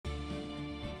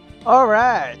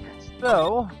Alright,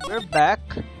 so we're back.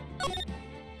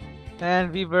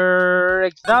 And we were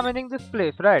examining this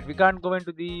place, right? We can't go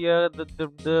into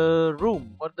the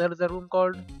room. What the hell is the room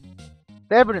called?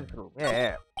 The evidence room.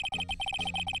 Yeah.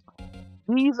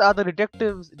 These are the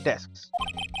detectives' desks.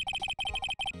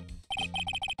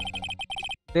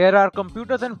 There are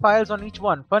computers and files on each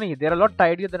one. Funny, they're a lot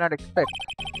tidier than I'd expect.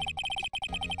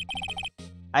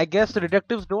 I guess the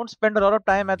detectives don't spend a lot of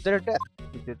time at their desk,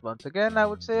 which is once again, I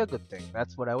would say, a good thing.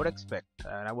 That's what I would expect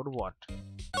and I would want.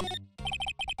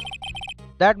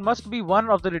 That must be one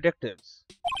of the detectives.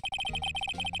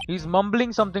 He's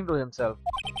mumbling something to himself.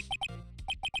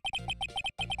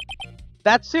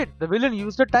 That's it, the villain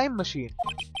used a time machine.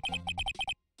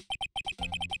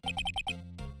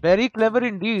 Very clever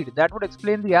indeed, that would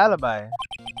explain the alibi.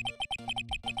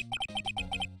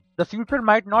 The future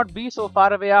might not be so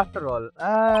far away after all.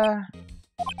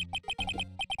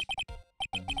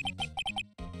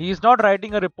 He's not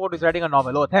writing a report, he's writing a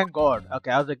novel. Oh, thank God.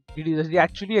 Okay, I was like, does he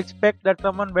actually expect that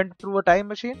someone went through a time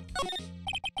machine?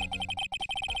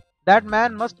 That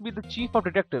man must be the chief of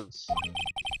detectives.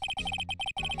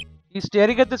 He's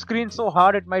staring at the screen so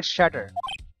hard it might shatter.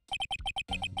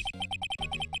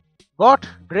 What?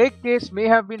 Drake case may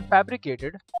have been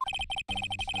fabricated.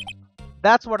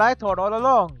 That's what I thought all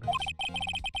along.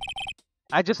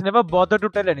 I just never bothered to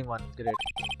tell anyone. Great.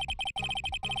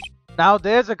 Now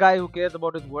there's a guy who cares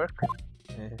about his work.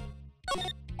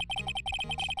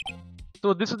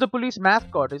 So this is the police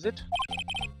mascot, is it?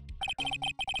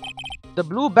 The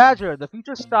Blue Badger, the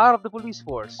feature star of the police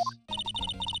force.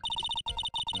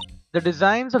 The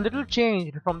design's a little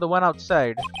changed from the one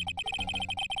outside.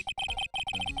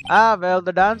 Ah well,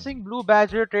 the dancing Blue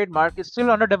Badger trademark is still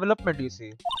under development, you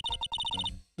see.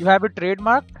 You have it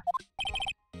trademarked?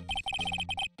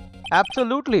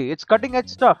 Absolutely, it's cutting edge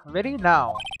stuff, very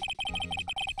now.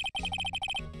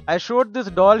 I showed this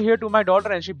doll here to my daughter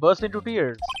and she burst into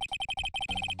tears.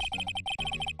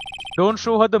 Don't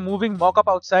show her the moving mock-up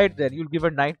outside then, you'll give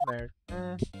her nightmares.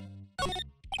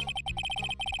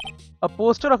 A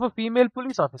poster of a female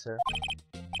police officer.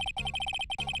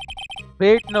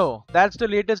 Wait, no, that's the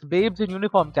latest Babes in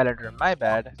Uniform calendar, my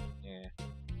bad. Yeah.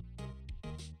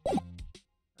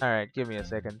 Alright, give me a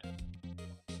second.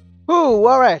 Ooh,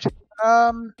 alright.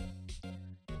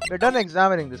 We're done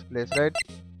examining this place, right?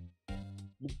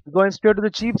 Going straight to the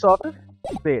chief's office?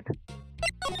 Wait.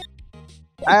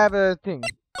 I have a thing.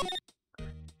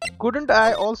 Couldn't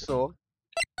I also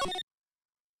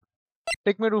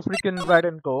take me to freaking Wright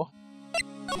and Co?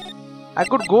 I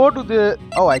could go to the...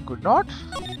 Oh, I could not?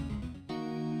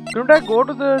 Couldn't I go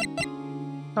to the...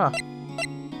 Huh.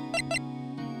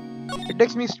 It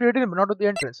takes me straight in, but not to the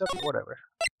entrance. Okay, whatever.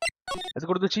 Let's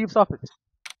go to the chief's office.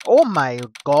 Oh my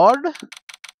god!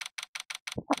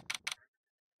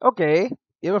 Okay.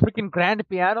 You have a freaking grand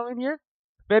piano in here?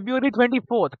 February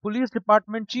 24th, Police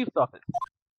Department Chief's Office.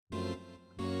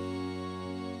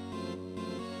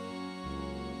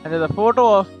 And there's a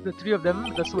photo of the three of them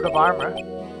with the suit of armor.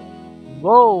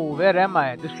 Whoa, where am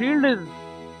I? The shield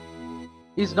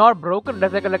is not broken.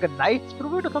 There's like a knife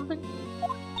through it or something.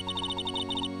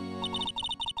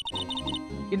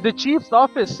 In the chief's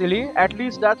office, silly. At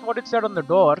least that's what it said on the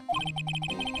door.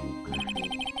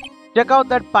 Check out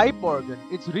that pipe organ.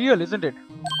 It's real, isn't it?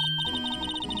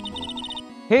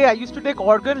 Hey, I used to take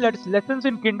organ lessons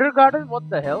in kindergarten. What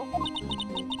the hell?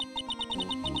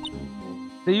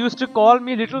 They used to call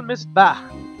me Little Miss Back.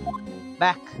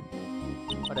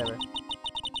 Whatever.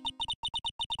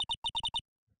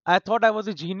 I thought I was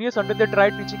a genius until they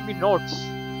tried teaching me notes.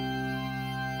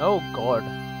 Oh god.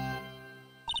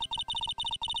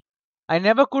 I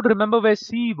never could remember where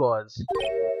C was.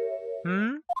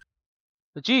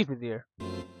 The chief is here.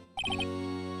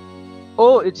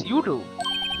 Oh, it's you two.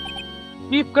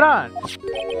 Chief Grant.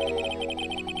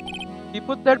 He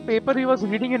put that paper he was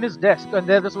reading in his desk, and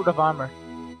there's the suit of armor.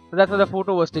 So that's where the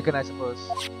photo was taken, I suppose.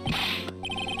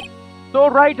 So,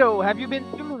 Righto, have you been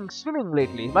swimming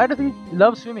lately? Why does he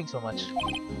love swimming so much?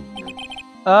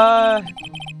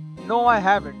 No, I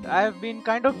haven't. I have been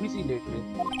kind of busy lately.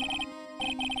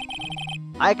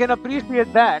 I can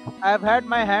appreciate that. I have had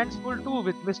my hands full too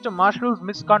with Mr. Marshall's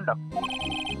misconduct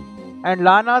and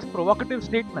Lana's provocative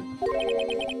statement.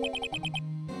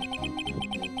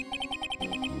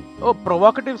 Oh,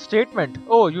 provocative statement.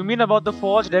 Oh, you mean about the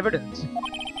forged evidence?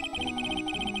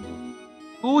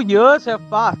 2 years have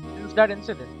passed since that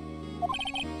incident.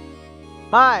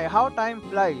 My, how time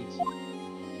flies.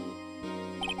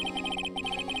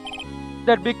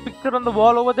 That big picture on the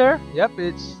wall over there? Yep,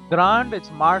 it's Grant,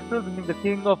 it's Marshall winning the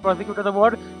King of Prosecutor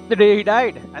Award the day he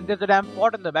died. And there's a damn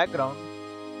pot in the background.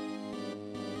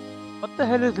 What the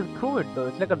hell is it through it though?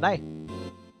 It's like a knife.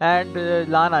 And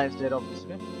Lana is there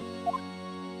obviously.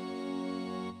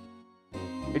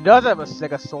 It does have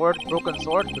like a sword, broken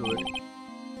sword through it.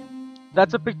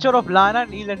 That's a picture of Lana,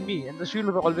 Neil and me, and the shield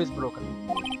is always broken.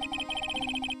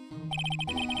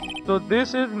 So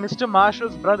this is Mr.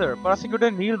 Marshall's brother, Prosecutor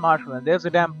Neil Marshall, and there's a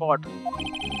damn pot.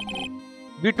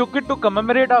 We took it to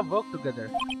commemorate our work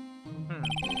together.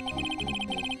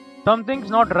 Something's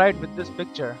not right with this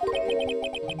picture.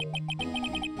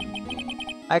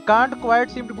 I can't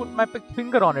quite seem to put my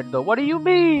finger on it though. What do you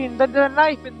mean? That the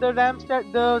knife in the damn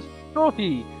the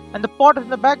trophy and the pot is in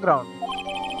the background.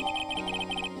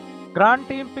 Grant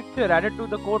team picture added to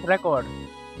the court record.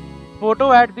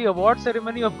 Photo at the award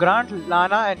ceremony of Grant,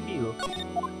 Lana and Neil.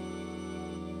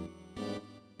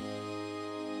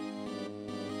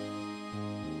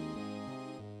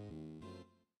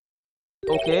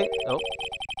 Okay. Oh.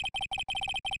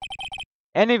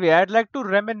 Anyway, I'd like to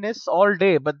reminisce all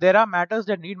day, but there are matters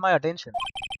that need my attention.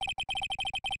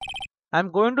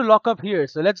 I'm going to lock up here,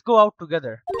 so let's go out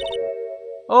together.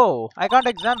 Oh, I can't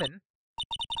examine.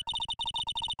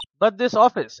 But this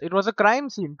office, it was a crime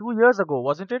scene 2 years ago,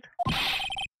 wasn't it?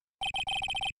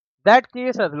 That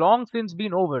case has long since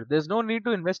been over. There's no need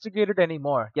to investigate it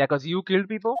anymore. Yeah, cause you killed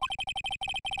people?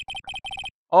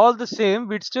 All the same,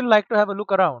 we'd still like to have a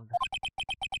look around.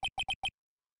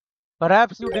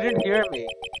 Perhaps you didn't hear me.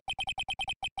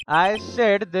 I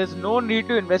said there's no need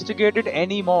to investigate it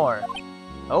anymore.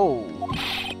 Oh.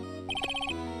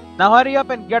 Now hurry up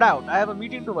and get out. I have a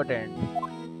meeting to attend.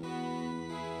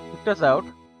 Kicked us out.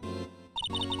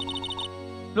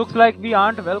 Looks like we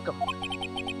aren't welcome.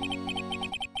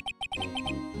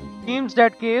 Seems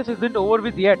that case isn't over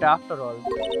with yet after all.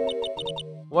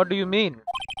 What do you mean?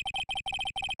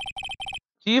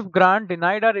 Chief Grant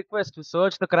denied our request to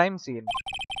search the crime scene.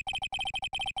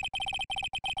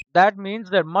 That means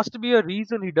there must be a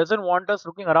reason he doesn't want us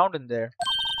looking around in there.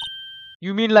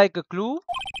 You mean like a clue?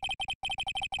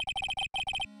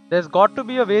 There's got to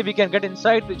be a way we can get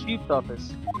inside the chief's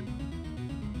office.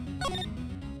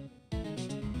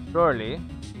 Surely.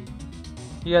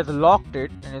 He has locked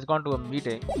it and he's gone to a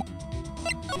meeting.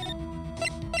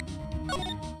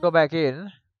 Go back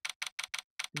in.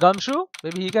 Gumshoe?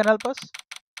 Maybe he can help us?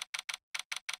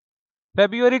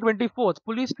 February 24th,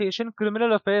 Police Station,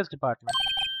 Criminal Affairs Department.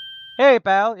 Hey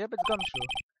pal, yep, it's Gumshoe.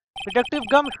 Detective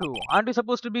Gumshoe, aren't you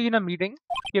supposed to be in a meeting?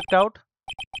 Kicked out.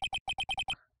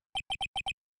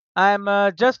 I'm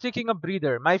just taking a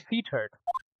breather. My feet hurt.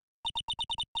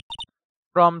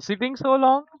 From sitting so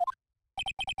long?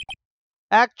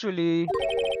 Actually,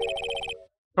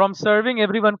 from serving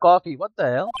everyone coffee. What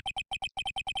the hell?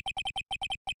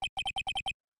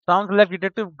 Sounds like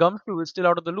Detective Gumshoe is still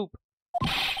out of the loop.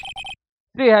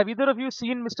 Say, have either of you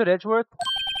seen Mr. Edgeworth?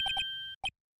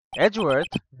 Edgeworth?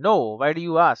 No, why do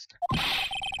you ask?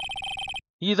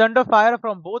 He is under fire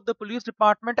from both the police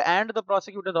department and the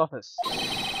prosecutor's office.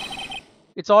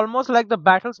 It's almost like the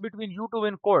battles between you two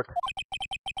in court.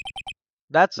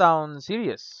 That sounds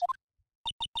serious.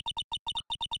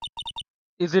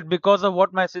 Is it because of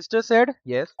what my sister said?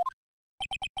 Yes.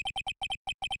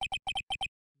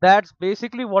 That's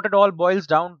basically what it all boils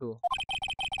down to.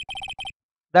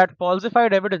 That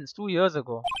falsified evidence 2 years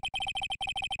ago.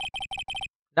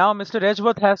 Now Mr.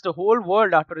 Edgeworth has the whole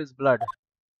world after his blood.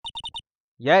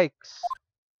 Yikes.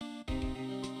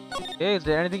 Hey, is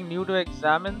there anything new to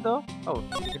examine though? Oh,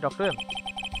 you can talk to him.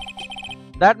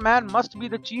 That man must be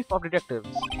the chief of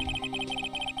detectives.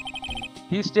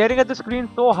 He's staring at the screen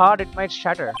so hard it might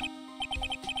shatter.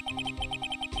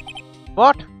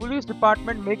 What? Police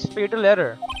department makes fatal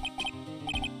error.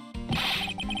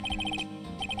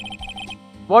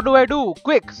 What do I do?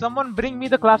 Quick! Someone bring me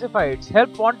the classifieds.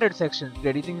 Help wanted section.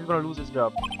 Did he think he's gonna lose his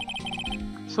job?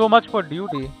 So much for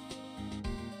duty.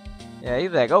 Yeah,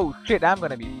 he's like, oh shit, I'm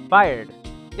gonna be fired.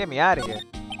 Get me out of here.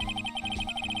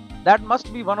 That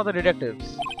must be one of the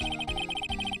detectives.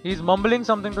 He's mumbling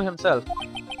something to himself.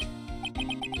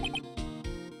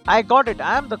 I got it,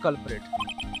 I am the culprit.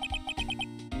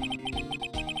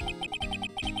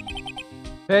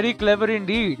 Very clever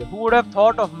indeed. Who would have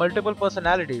thought of multiple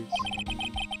personalities?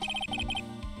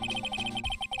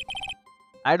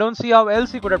 I don't see how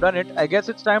else he could have done it. I guess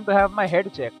it's time to have my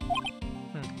head checked.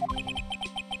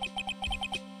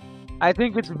 I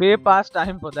think it's way past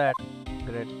time for that.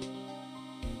 Great.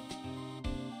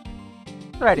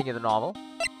 Writing is normal.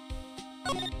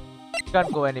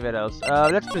 Can't go anywhere else.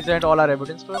 Let's present all our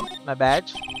evidence to him. My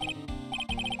badge.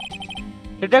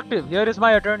 Detective, here is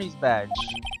my attorney's badge.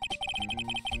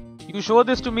 You show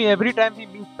this to me every time we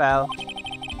meet, pal.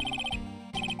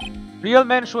 Real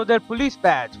men show their police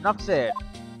badge, enough said.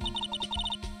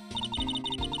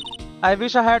 I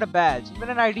wish I had a badge. Even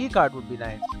an ID card would be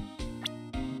nice.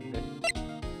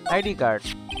 ID card.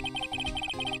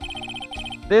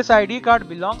 This ID card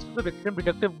belongs to the victim,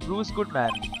 Detective Bruce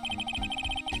Goodman.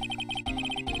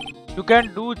 You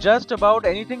can do just about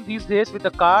anything these days with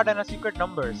a card and a secret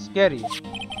number. Scary.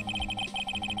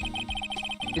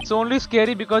 It's only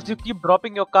scary because you keep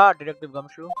dropping your card, Detective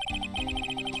Gumshoe.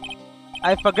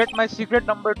 I forget my secret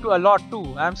number a lot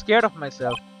too. I'm scared of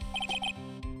myself.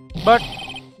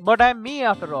 But I'm me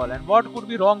after all, and what could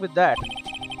be wrong with that?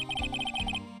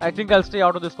 I think I'll stay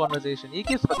out of this conversation. He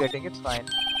keeps forgetting, it's fine.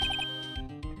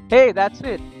 Hey, that's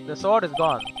it. The sword is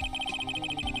gone.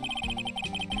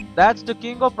 That's the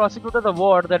King of Prosecutors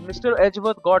award that Mr.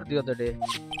 Edgeworth got the other day.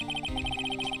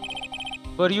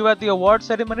 Were you at the award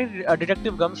ceremony,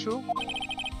 Detective Gumshoe?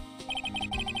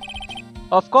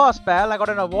 Of course, pal. I got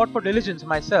an award for diligence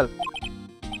myself.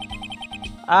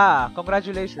 Ah,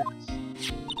 congratulations.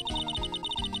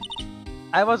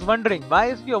 I was wondering, why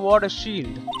is the award a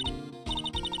shield?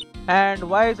 And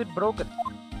why is it broken?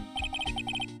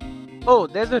 Oh,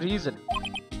 there's a reason.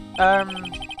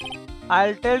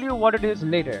 I'll tell you what it is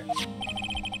later.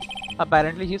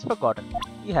 Apparently he's forgotten.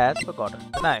 He has forgotten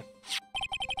the knife.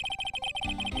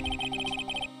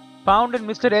 Found in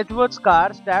Mr. Edgeworth's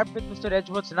car, stabbed with Mr.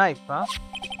 Edgeworth's knife, huh?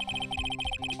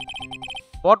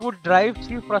 What would drive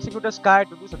Chief Prosecutor Sky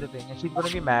to do such a thing? And she's gonna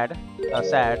be mad.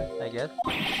 Sad, I guess.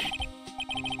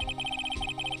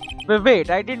 But wait,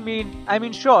 I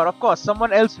mean sure, of course,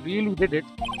 someone else really did it.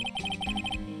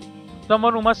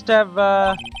 Someone who must have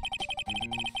a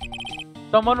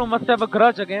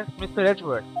grudge against Mr.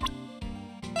 Edgeworth.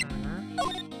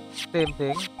 Same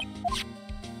thing.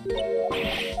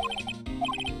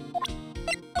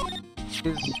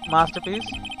 His masterpiece.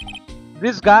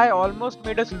 This guy almost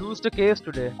made us lose the case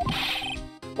today.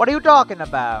 What are you talking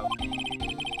about? He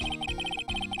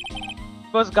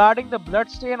was guarding the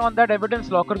bloodstain on that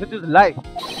evidence locker with his life.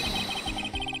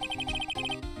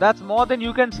 That's more than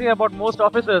you can say about most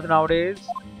officers nowadays.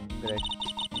 Correct.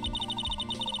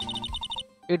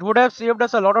 It would have saved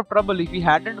us a lot of trouble if he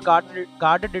hadn't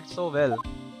guarded it so well.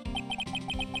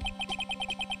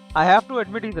 I have to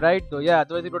admit he's right though, yeah,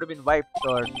 otherwise it would have been wiped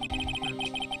or...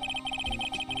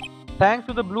 Thanks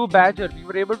to the Blue Badger, we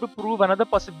were able to prove another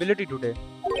possibility today.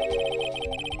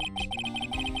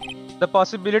 The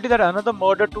possibility that another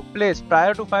murder took place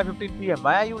prior to 5:15 PM.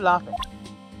 Why are you laughing?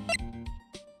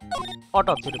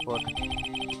 Autopsy report.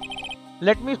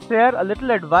 Let me share a little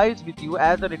advice with you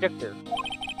as a detective.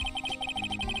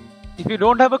 If you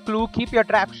don't have a clue, keep your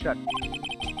trap shut.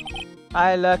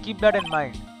 I'll keep that in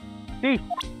mind. See?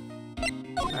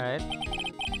 Alright.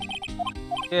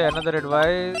 Okay, another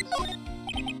advice.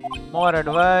 More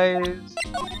advice.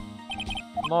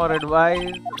 More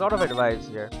advice. A lot of advice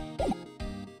here.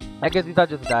 I guess these are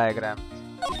just diagrams.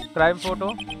 Crime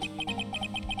photo.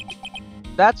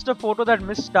 That's the photo that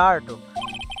Miss Starr took.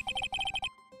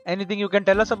 Anything you can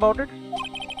tell us about it?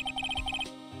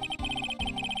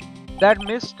 That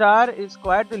Miss Starr is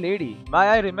quite the lady.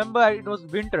 I remember it was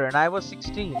winter and I was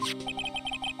 16.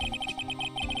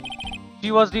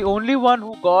 She was the only one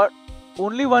who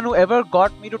ever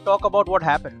got me to talk about what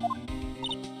happened.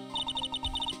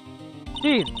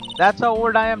 See, that's how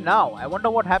old I am now. I wonder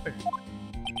what happened.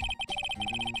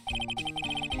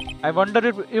 I wonder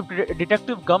if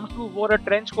Detective Gumshoe wore a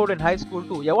trench coat in high school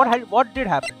too. Yeah, what did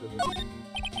happen to him?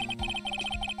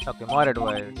 Okay, more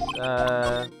advice.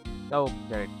 Oh,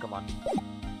 get it. Come on.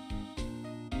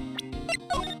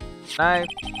 Knife.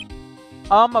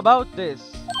 About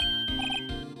this.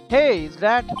 Hey, is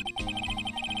that?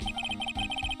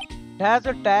 It has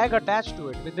a tag attached to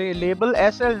it with the label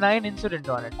SL9 incident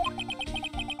on it.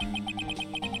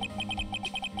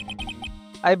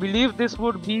 I believe this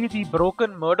would be the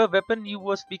broken murder weapon you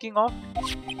were speaking of.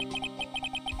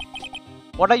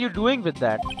 What are you doing with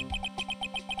that?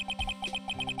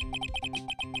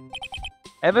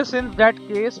 Ever since that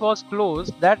case was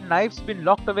closed, that knife's been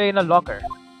locked away in a locker.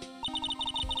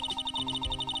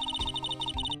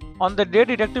 On the day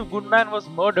Detective Goodman was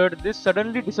murdered, this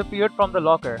suddenly disappeared from the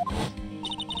locker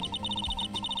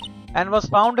and was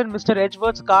found in Mr.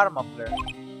 Edgeworth's car muffler.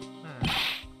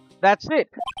 That's it.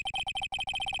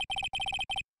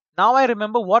 Now I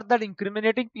remember what that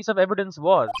incriminating piece of evidence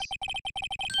was.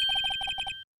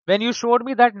 When you showed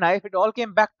me that knife, it all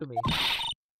came back to me.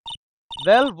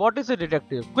 Well, what is it,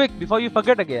 detective? Quick, before you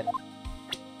forget again.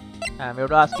 I'm here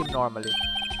to ask him normally.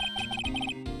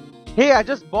 Hey, I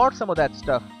just bought some of that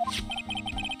stuff.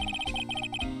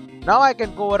 Now I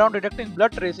can go around detecting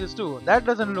blood traces too. That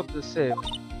doesn't look the same.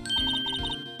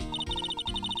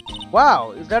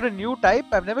 Wow, is that a new type?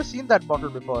 I've never seen that bottle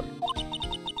before.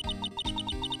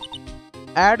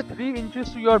 Add 3 inches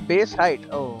to your base height.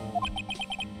 Oh.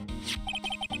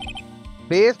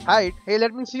 Base height? Hey,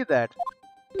 let me see that.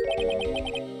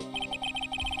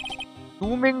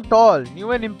 Zooming tall.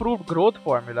 New and improved growth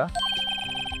formula.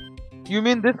 You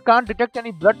mean this can't detect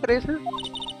any blood traces?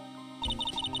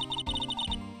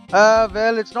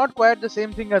 Well, it's not quite the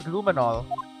same thing as luminol.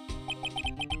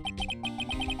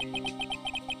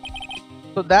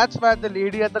 So that's why the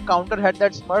lady at the counter had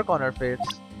that smirk on her face.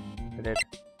 Great.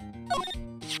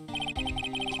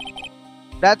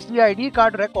 That's the ID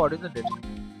card record, isn't it?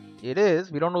 It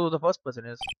is. We don't know who the first person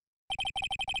is.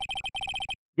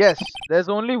 Yes, there's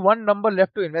only one number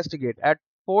left to investigate at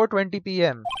 4:20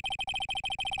 p.m.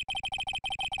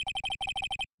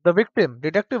 The victim,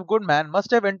 Detective Goodman, must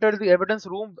have entered the evidence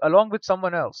room along with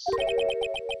someone else.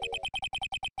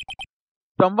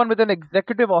 Someone with an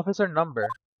executive officer number.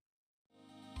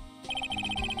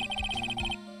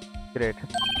 Great.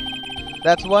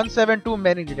 That's 17 too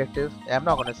many, Detective. I'm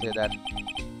not gonna say that.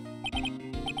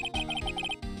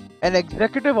 An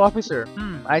executive officer.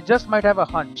 I just might have a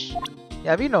hunch.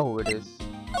 Yeah, we know who it is.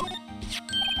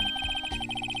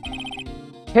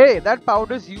 Hey, that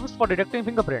powder is used for detecting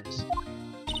fingerprints.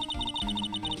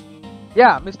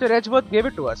 Yeah, Mr. Edgeworth gave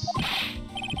it to us.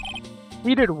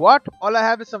 He did what? All I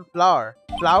have is some flour.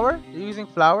 Flour? You're using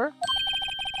flour?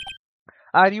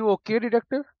 Are you okay,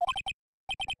 Detective?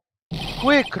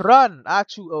 Quick, run!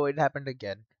 Achoo! Oh, it happened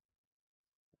again.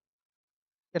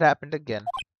 It happened again.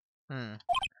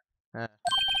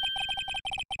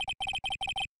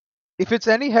 If it's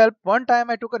any help, one time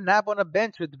I took a nap on a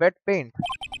bench with wet paint.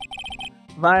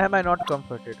 Why am I not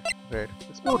comforted? Great.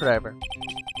 The screwdriver.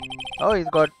 Oh, he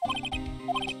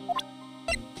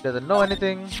doesn't know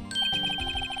anything.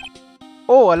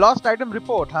 Oh, a lost item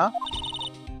report, huh?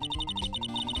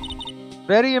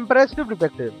 Very impressive,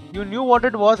 Detective. You knew what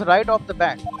it was right off the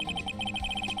bat.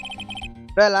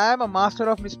 Well, I am a master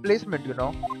of misplacement, you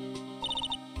know.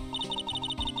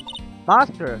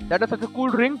 Master? That has such a cool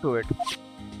ring to it.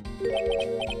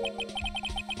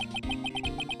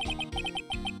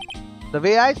 The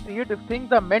way I see it, if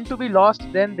things are meant to be lost,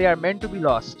 then they are meant to be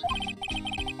lost.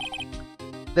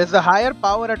 There's a higher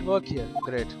power at work here.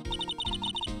 Great.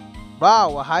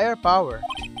 Wow, a higher power.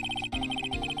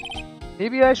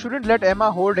 Maybe I shouldn't let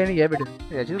Emma hold any evidence.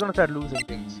 Yeah, she's gonna start losing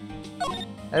things.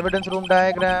 Evidence room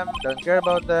diagram. Doesn't care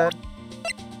about that.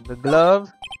 The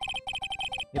glove.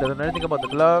 He doesn't know anything about the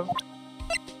glove.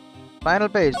 Final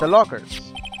page. The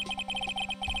lockers.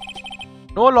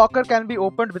 No locker can be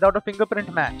opened without a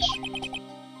fingerprint match.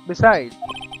 Besides,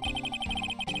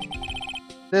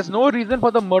 there's no reason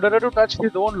for the murderer to touch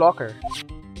his own locker.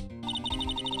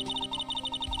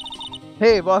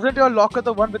 Hey, wasn't your locker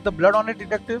the one with the blood on it,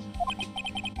 Detective?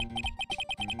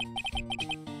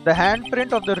 The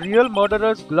handprint of the real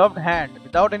murderer's gloved hand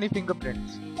without any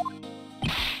fingerprints.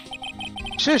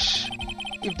 Shish!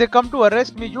 If they come to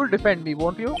arrest me, you'll defend me,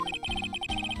 won't you?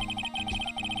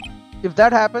 If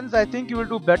that happens, I think you will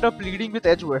do better pleading with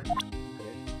Edgeworth.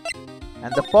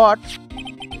 And the pot.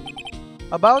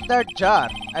 About that jar.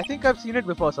 I think I've seen it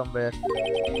before somewhere.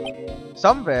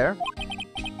 Somewhere?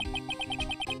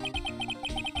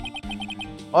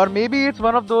 Or maybe it's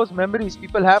one of those memories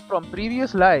people have from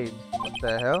previous lives. What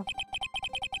the hell?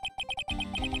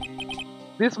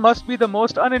 This must be the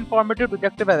most uninformative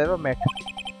detective I've ever met.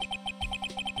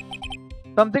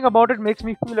 Something about it makes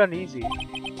me feel uneasy.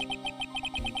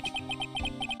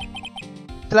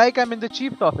 It's like I'm in the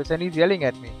chief's office and he's yelling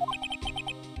at me.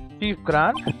 Chief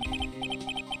Grant?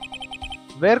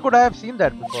 Where could I have seen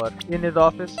that before? In his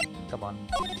office? Come on.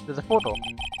 There's a photo.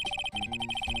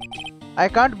 I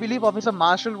can't believe Officer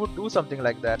Marshall would do something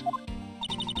like that.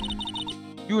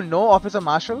 You know Officer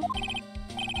Marshall?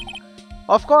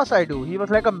 Of course I do. He was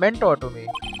like a mentor to me.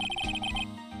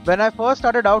 When I first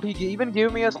started out, he even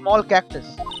gave me a small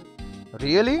cactus.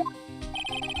 Really?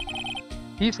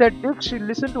 He said, Dick, she'll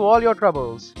listen to all your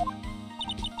troubles.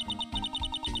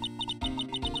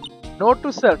 Note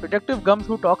to self, Detective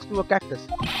Gumshoe talks to a cactus.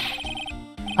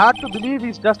 Hard to believe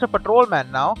he's just a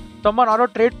patrolman now. Someone ought to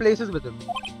trade places with him.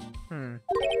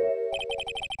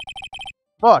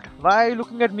 What? Why are you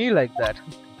looking at me like that?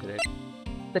 Great.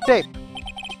 The tape.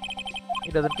 He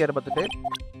doesn't care about the tape.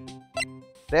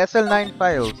 The SL9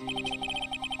 files.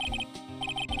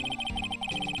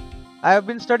 I have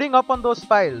been studying up on those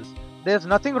files. There's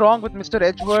nothing wrong with Mr.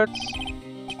 Edgeworth's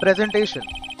presentation.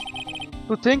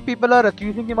 To think people are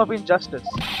accusing him of injustice.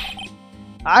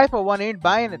 I for one ain't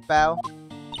buying it, pal.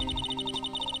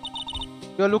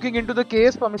 You're looking into the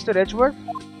case for Mr. Edgeworth?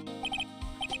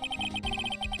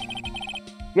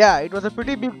 Yeah, it was a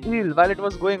pretty big deal while it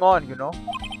was going on, you know.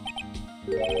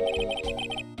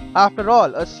 After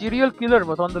all, a serial killer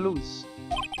was on the loose.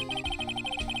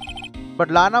 But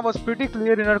Lana was pretty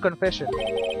clear in her confession.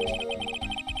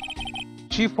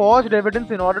 She forged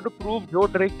evidence in order to prove Joe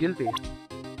Drake guilty.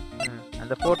 And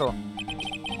the photo.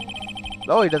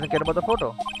 Oh, he doesn't care about the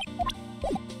photo.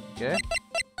 Okay.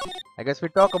 I guess we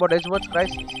talk about Edgeworth's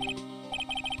crisis.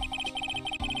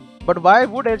 But why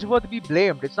would Edgeworth be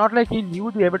blamed? It's not like he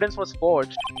knew the evidence was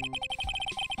forged.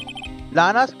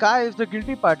 Lana Sky is the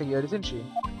guilty party here, isn't she?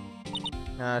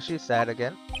 She's sad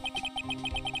again.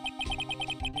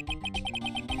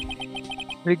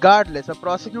 Regardless, a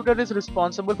prosecutor is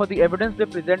responsible for the evidence they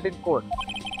present in court.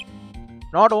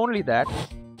 Not only that,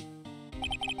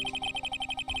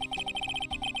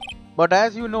 but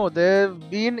as you know, there have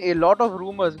been a lot of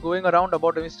rumors going around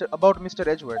about Mr.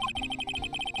 Edgeworth.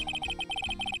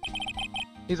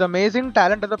 His amazing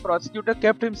talent as a prosecutor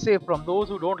kept him safe from those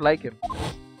who don't like him.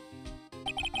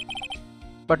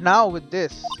 But now with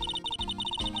this,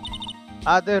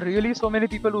 are there really so many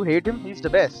people who hate him? He's the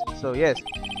best, so yes.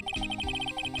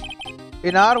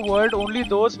 In our world, only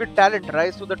those with talent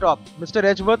rise to the top. Mr.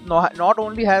 Edgeworth not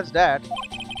only has that,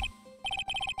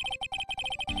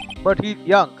 but he's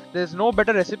young. There's no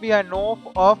better recipe I know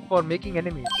of for making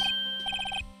enemies.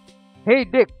 Hey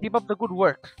Dick, keep up the good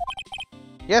work.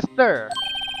 Yes sir.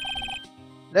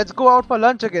 Let's go out for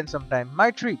lunch again sometime.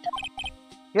 My treat.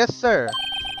 Yes sir.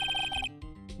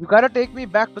 You gotta take me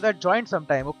back to that joint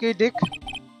sometime, okay Dick?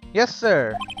 Yes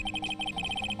sir.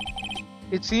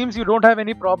 It seems you don't have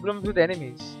any problems with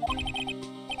enemies.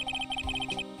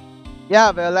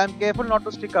 Yeah, well, I'm careful not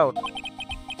to stick out.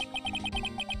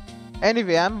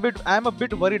 Anyway, I'm a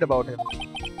bit worried about him.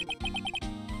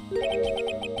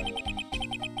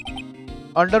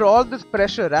 Under all this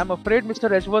pressure, I'm afraid Mr.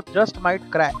 Edgeworth just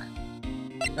might crack.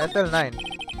 SL9.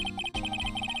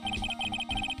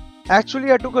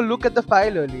 Actually, I took a look at the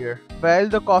file earlier, while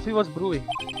the coffee was brewing.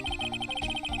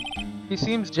 He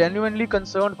seems genuinely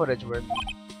concerned for Edgeworth.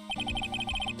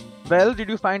 Well, did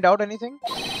you find out anything?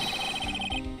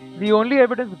 The only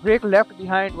evidence Drake left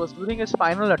behind was during his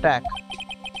final attack.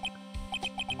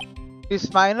 His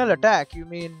final attack, you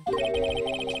mean?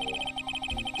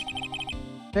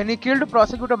 When he killed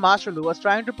Prosecutor Marshall, who was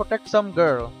trying to protect some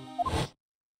girl.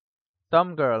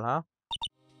 Some girl, huh?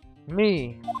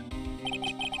 Me.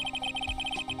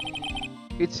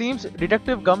 It seems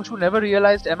Detective Gumshoe never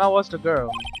realized Emma was the girl.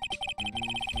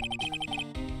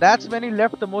 That's when he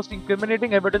left the most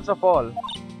incriminating evidence of all.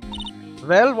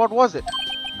 Well, what was it?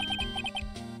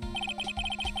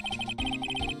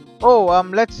 Oh,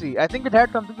 let's see. I think it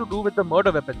had something to do with the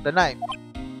murder weapon, the knife.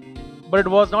 But it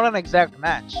was not an exact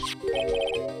match.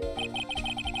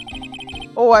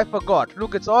 Oh, I forgot.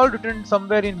 Look, it's all written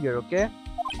somewhere in here, okay?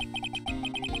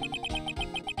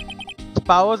 His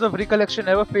powers of recollection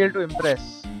never fail to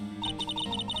impress.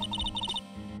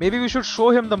 Maybe we should show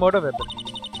him the murder weapon.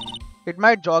 It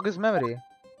might jog his memory.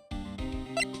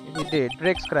 Maybe it did.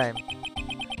 Drake's crime.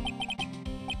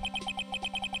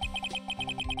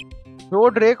 Joe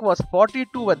Drake was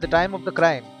 42 at the time of the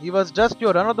crime. He was just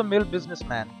your run-of-the-mill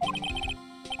businessman.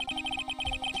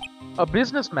 A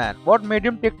businessman? What made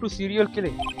him take to serial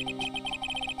killing?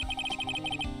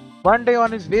 One day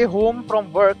on his way home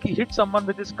from work, he hit someone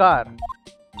with his car.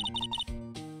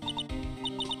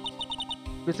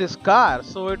 With his car,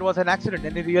 so it was an accident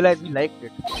and he realized he liked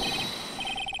it.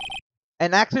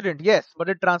 An accident, yes, but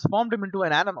it transformed him into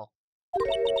an animal.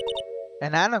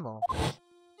 An animal?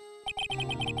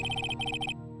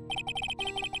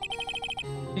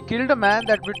 He killed a man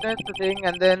that witnessed the thing,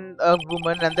 and then a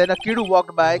woman, and then a kid who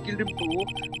walked by killed him too.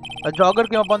 A jogger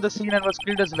came upon the scene and was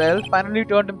killed as well. Finally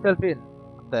turned himself in.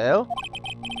 What the hell?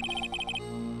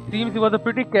 Seems he was a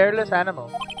pretty careless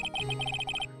animal.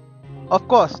 Of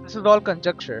course, this is all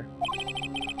conjecture.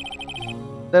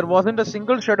 There wasn't a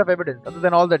single shred of evidence other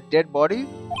than all the dead bodies.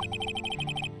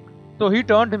 So he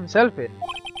turned himself in.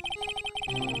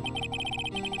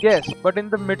 Yes, but in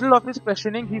the middle of his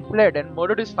questioning, he fled and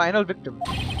murdered his final victim,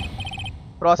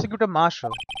 Prosecutor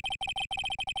Marshall.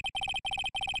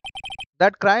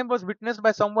 That crime was witnessed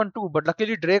by someone too, but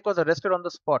luckily Drake was arrested on the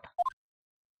spot.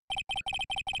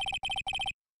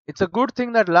 It's a good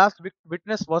thing that last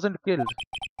witness wasn't killed.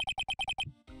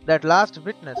 That last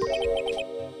witness,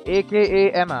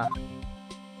 aka Emma.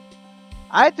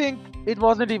 I think it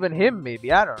wasn't even him,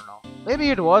 maybe, I don't know.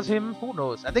 Maybe it was him, who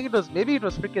knows. I think it was, maybe it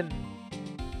was freaking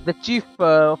the chief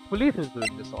of police who's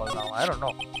doing this all now, I don't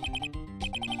know.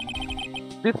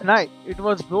 This night, it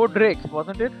was Joe Drake's,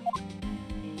 wasn't it?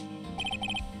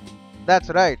 That's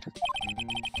right.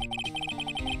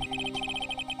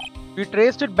 We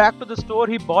traced it back to the store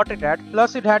he bought it at,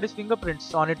 plus it had his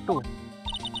fingerprints on it too.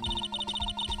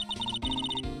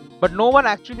 But no one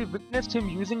actually witnessed him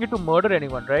using it to murder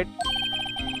anyone, right?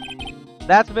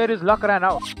 That's where his luck ran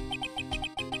out.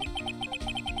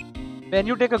 When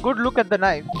you take a good look at the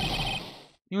knife,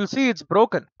 you'll see it's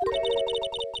broken.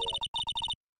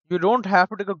 You don't have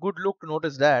to take a good look to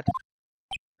notice that.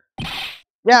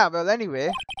 Yeah, well,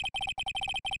 anyway.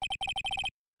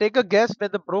 Take a guess where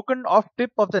the broken off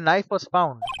tip of the knife was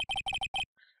found.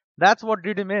 That's what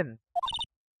did him in.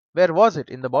 Where was it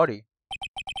in the body?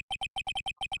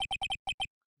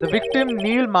 The victim,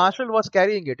 Neil Marshall, was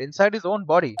carrying it inside his own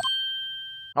body.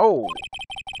 Oh.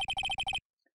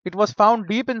 It was found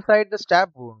deep inside the stab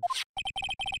wound.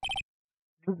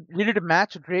 Did it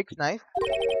match Drake's knife?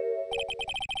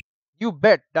 You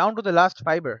bet, down to the last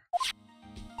fiber.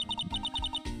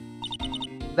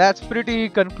 That's pretty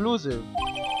conclusive.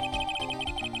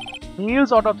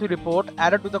 Neil's autopsy report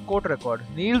added to the court record.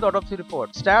 Neil's autopsy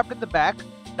report. Stabbed in the back,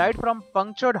 died from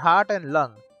punctured heart and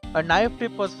lung. A knife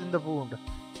tip was in the wound.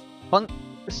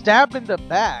 Stabbed in the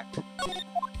back.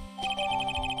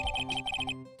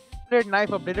 Knife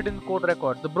updated in court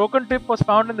record. The broken tip was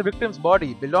found in the victim's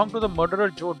body. Belonged to the murderer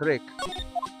Joe Drake.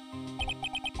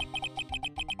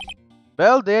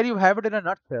 Well, there you have it in a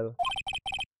nutshell.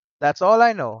 That's all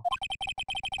I know.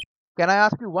 Can I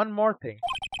ask you one more thing?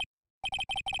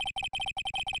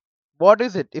 What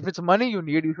is it? If it's money you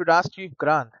need, you should ask Chief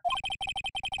Grant.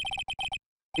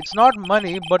 It's not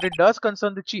money, but it does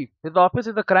concern the chief. His office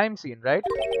is a crime scene, right?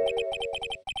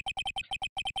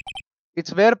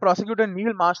 It's where prosecutor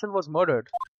Neil Marshall was murdered.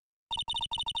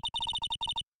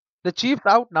 The chief's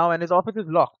out now and his office is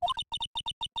locked.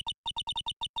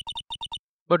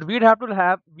 But we'd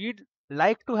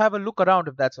like to have a look around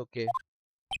if that's okay.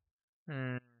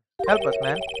 Help us,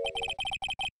 man.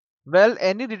 Well,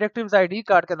 any detective's ID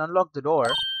card can unlock the door.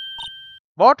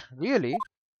 What? Really?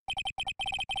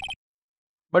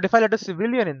 But if I let a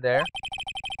civilian in there,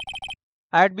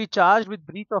 I'd be charged with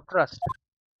breach of trust.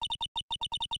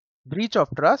 Breach of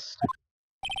trust?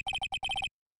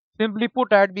 Simply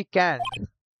put, I'd be canned.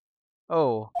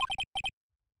 Oh.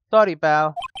 Sorry,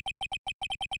 pal.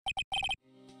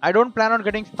 I don't plan on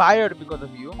getting fired because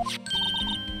of you.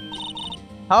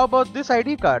 How about this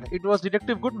ID card? It was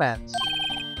Detective Goodman's.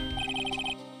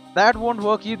 That won't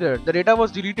work either. The data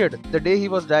was deleted the day he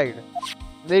died.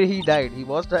 He died. He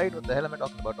was died? What the hell am I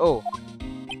talking about? Oh.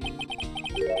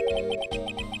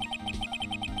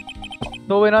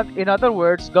 So in other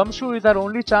words, Gumshoe is our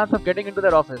only chance of getting into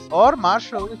their office. Or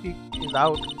Marshall if he is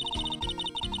out.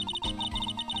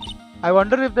 I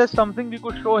wonder if there's something we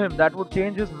could show him that would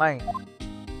change his mind.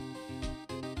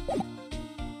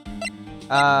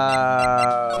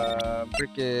 The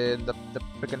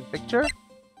frickin' picture?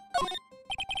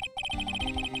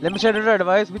 Let me share your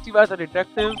advice with you as a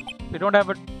detective. If you don't have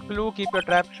a clue, keep your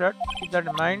trap shut. Keep that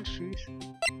in mind. Sheesh.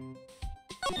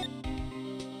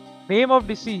 Name of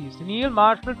deceased: Neil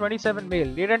Marshall, 27,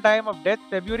 male. Date and time of death: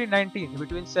 February 19th,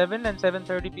 between 7 and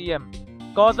 7:30 p.m.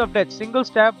 Cause of death: single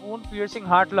stab wound, piercing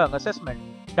heart lung. Assessment: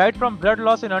 died from blood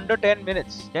loss in under 10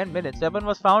 minutes. 10 minutes. Weapon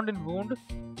was found in wound.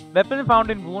 Weapon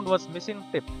found in wound was missing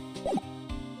tip.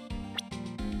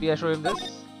 I show him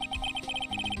this.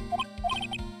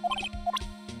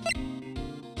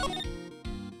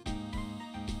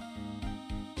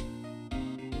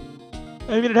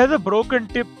 I mean, it has a broken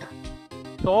tipped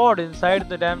sword inside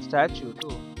the damn statue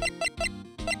too.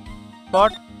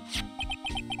 Spot.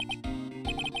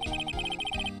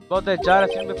 Got that jar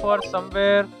I've seen before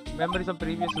somewhere. Memories of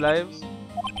previous lives.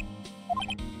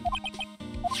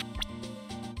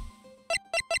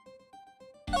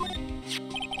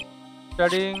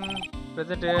 Studying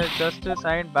present day justice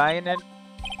signed by it.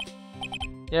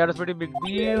 Yeah, that's a pretty big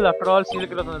deal. After all, seal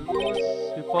killers on the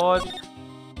loose. We forged.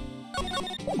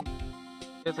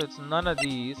 Okay, so it's none of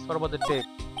these. What about the tape?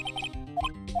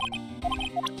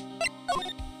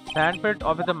 Sandpit,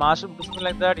 Officer Marshall, something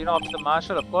like that. You know, Officer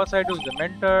Marshall, of course I do. The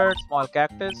mentor, small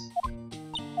cactus.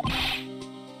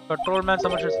 Patrolman,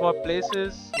 someone should swap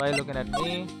places while looking at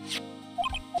me.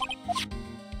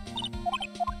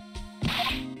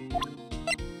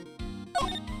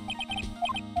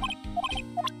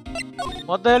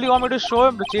 What the hell do you want me to show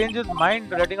him to change his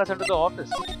mind letting us into the office?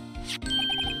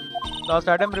 Lost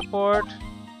item report.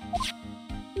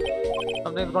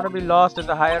 Something's gonna be lost as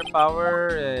a higher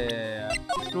power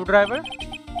screwdriver.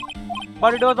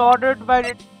 But it was ordered by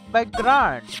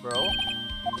Grant, bro.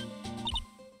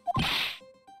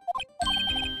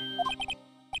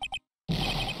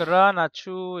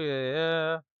 Nachu,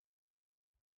 yeah.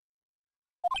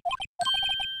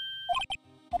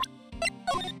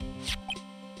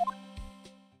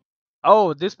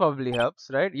 Oh, this probably helps,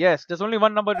 right? Yes, there's only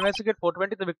one number to investigate.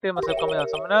 420, the victim must have come in on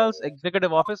someone else.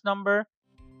 Executive office number.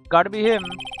 Gotta be him.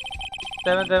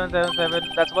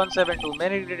 7777. That's 172.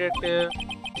 Many detective.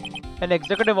 An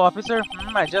executive officer?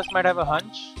 I just might have a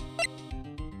hunch.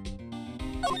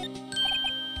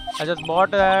 I just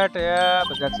bought that, yeah,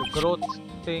 but that's a growth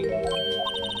thing.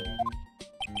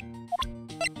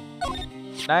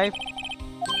 Knife.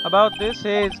 About this,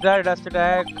 hey, it's that dust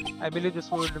attack. I believe this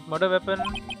would murder weapon.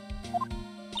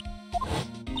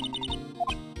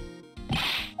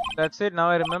 That's it, now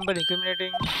I remember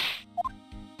incriminating.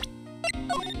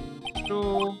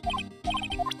 2.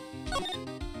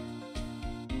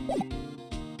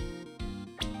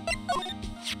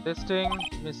 This thing,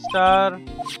 Miss Star.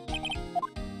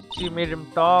 She made him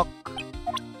talk.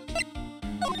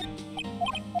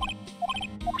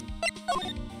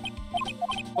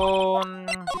 Phone,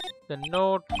 the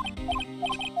note,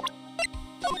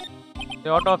 the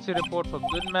autopsy report for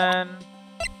Goodman.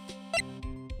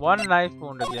 1 knife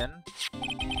wound again.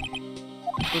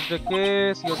 Took the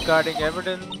case, he was guarding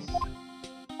evidence.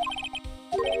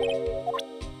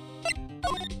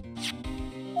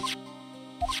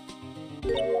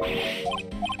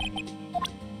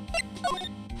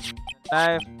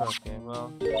 Knife, okay,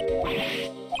 well.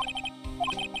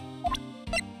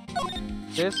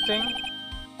 This thing,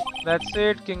 that's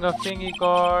it. King of Thing he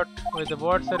got with the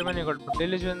award ceremony, he got for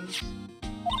diligence.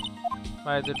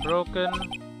 Why is it broken?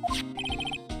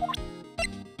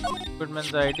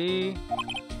 Goodman's ID.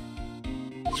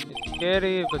 It's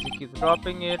scary because he keeps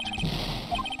dropping it.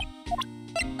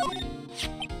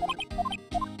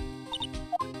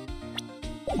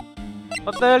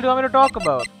 What the hell do you want me to talk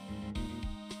about?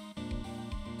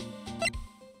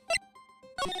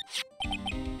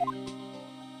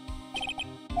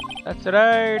 That's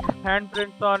right,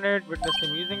 handprints on it, witnessed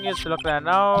him using it, still ran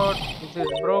out, this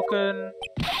is broken.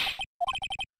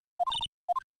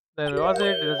 There was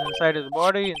it was inside his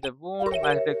body, in the wound,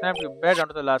 magic exam to bed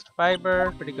onto the last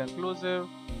fiber, pretty conclusive.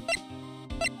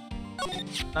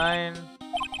 9.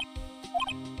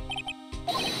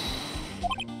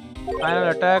 Final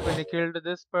attack when he killed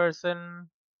this person.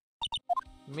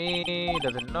 Me,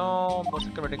 doesn't know, most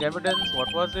incriminating evidence,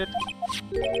 what was it?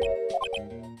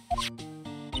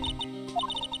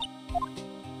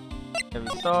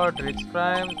 We saw Drake's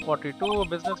crime. 42, a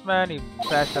businessman. He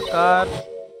crashed a car,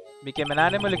 became an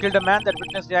animal. He killed a man that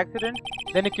witnessed the accident.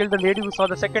 Then he killed the lady who saw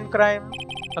the second crime.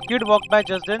 A kid walked by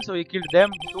just then, so he killed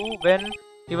them too. When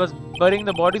he was burying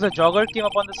the bodies, a jogger came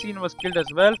upon the scene and was killed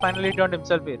as well. Finally, he turned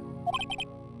himself in.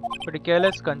 Pretty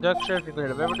careless, conjecture,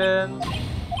 figurative evidence.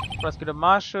 Prosecutor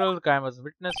Marshall, the crime was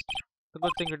witnessed. The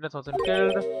good thing, witness wasn't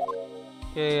killed.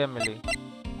 Okay, Emily.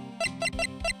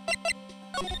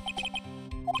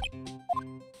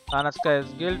 Anaska is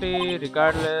guilty,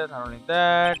 regardless. Not only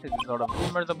that, there's a lot of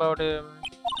rumors about him,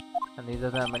 and he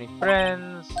doesn't have many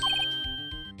friends.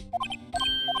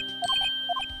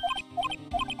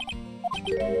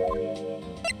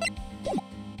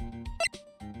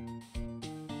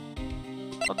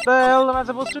 What the hell am I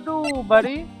supposed to do,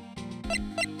 buddy?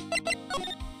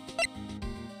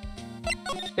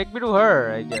 Take me to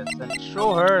her, I guess, and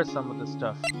show her some of the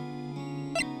stuff.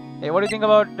 Hey, what do you think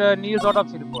about Neil's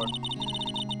autopsy report?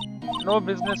 No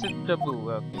business is taboo.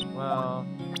 Okay, well,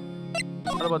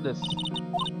 what about this?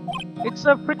 It's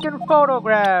a freaking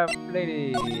photograph,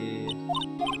 lady.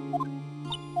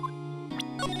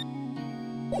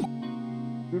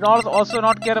 You also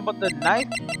not care about the knife?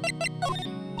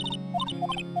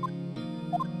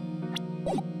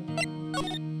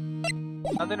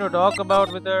 Nothing to talk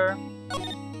about with her.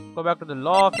 Go back to the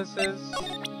law offices.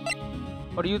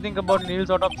 What do you think about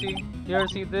Neil's autopsy? Here,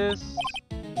 see this.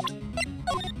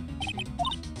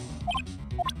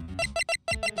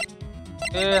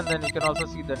 Okay, and then you can also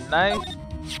see the knife.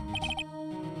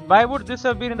 Why would this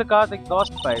have been in the car's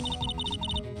exhaust pipe?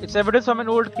 It's evidence from an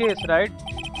old case, right?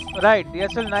 Right, the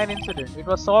SL9 incident. It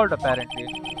was solved apparently.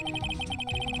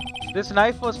 This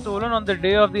knife was stolen on the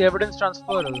day of the evidence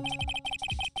transferal.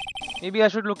 Maybe I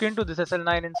should look into this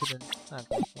SL9 incident.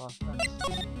 Okay, well,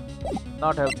 that's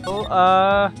not helpful.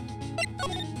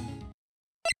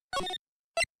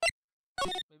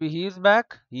 Maybe he is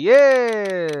back?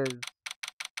 Yes!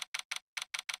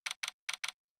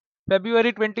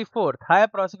 February 24th, Higher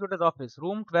Prosecutor's Office,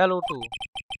 room 1202.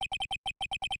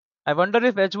 I wonder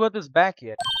if Edgeworth is back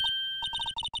yet.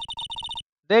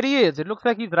 There he is. It looks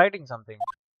like he's writing something.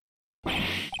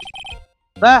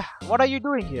 Ah, what are you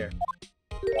doing here?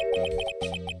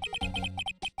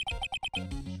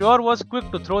 Sure was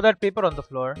quick to throw that paper on the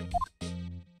floor.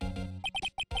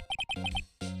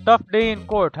 Tough day in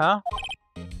court, huh?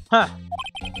 Huh.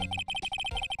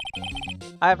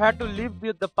 I've had to live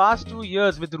with the past 2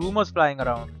 years with rumors flying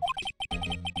around.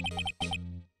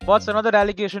 What's another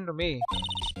allegation to me?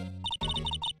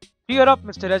 Cheer up,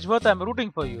 Mr. Edgeworth, I'm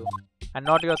rooting for you. And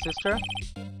not your sister.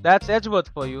 That's Edgeworth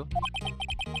for you.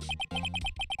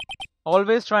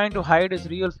 Always trying to hide his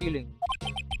real feelings.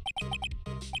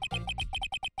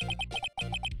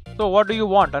 So what do you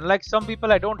want? Unlike some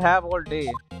people, I don't have all day.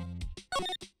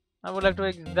 I would like to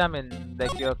examine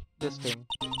this thing.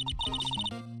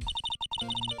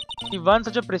 He won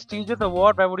such a prestigious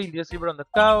award, why would he just leave it on the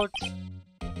couch?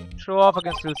 Show off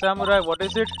against Steel Samurai, what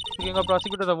is it? Speaking of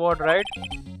Prosecutor's Award, right?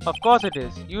 Of course it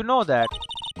is, you know that.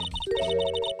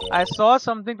 I saw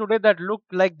something today that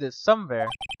looked like this, somewhere.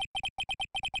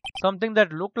 Something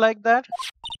that looked like that?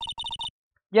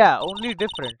 Yeah, only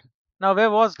different. Now where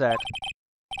was that?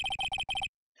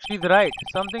 She's right,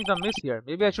 something's amiss here.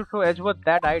 Maybe I should show Edgeworth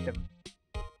that item.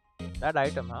 That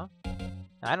item, huh?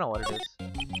 I know what it is.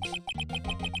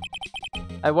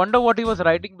 I wonder what he was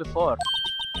writing before.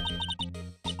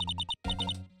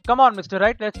 Come on, Mr.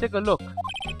 Wright, let's take a look.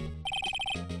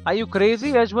 Are you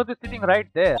crazy? Edgeworth is sitting right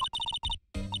there.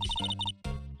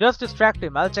 Just distract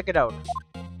him, I'll check it out.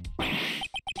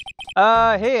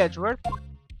 Hey Edgeworth.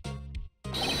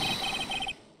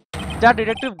 That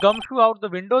Detective Gumshoe out the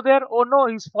window there? Oh no,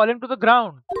 he's falling to the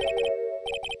ground.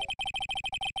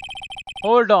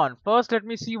 Hold on, first let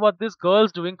me see what this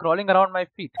girl's doing crawling around my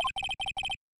feet.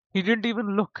 He didn't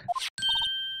even look.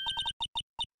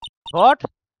 What?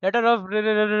 Letter of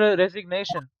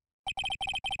resignation.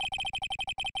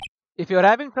 If you're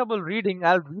having trouble reading,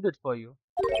 I'll read it for you.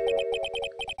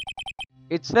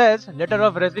 It says, letter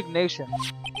of resignation.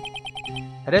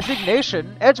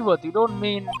 Resignation? Edgeworth, you don't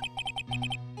mean...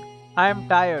 I'm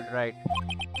tired, right?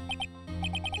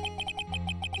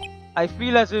 I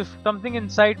feel as if something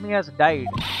inside me has died.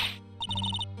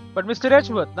 But Mr.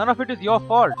 Edgeworth, none of it is your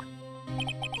fault.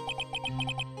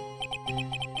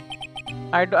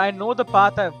 I know the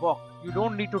path I've walked. You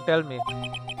don't need to tell me.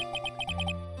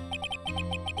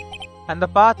 And the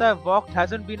path I've walked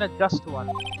hasn't been a just one.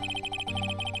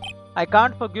 I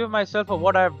can't forgive myself for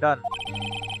what I've done.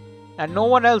 And no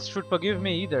one else should forgive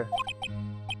me either.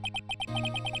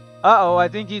 Uh-oh, I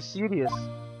think he's serious.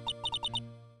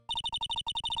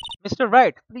 Mr.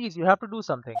 Wright, please, you have to do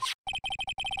something.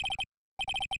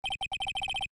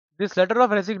 This letter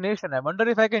of resignation, I wonder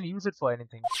if I can use it for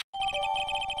anything.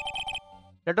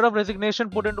 Letter of resignation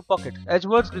put into pocket.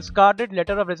 Edgeworth's discarded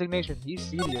letter of resignation. He's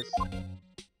serious.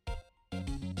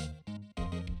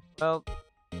 Well,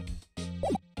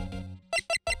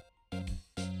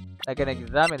 I can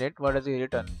examine it. What has he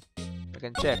written? I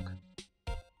can check.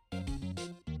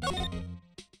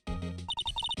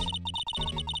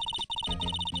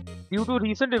 Due to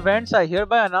recent events, I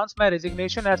hereby announce my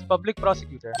resignation as public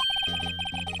prosecutor.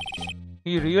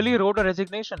 He really wrote a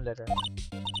resignation letter.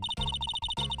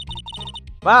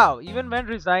 Wow, even when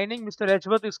resigning, Mr.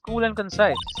 Edgeworth is cool and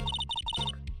concise.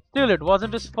 Still, it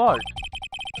wasn't his fault.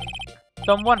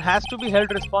 Someone has to be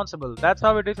held responsible. That's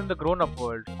how it is in the grown-up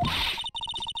world.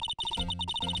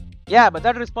 Yeah, but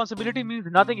that responsibility means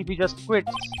nothing if he just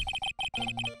quits.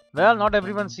 Well, not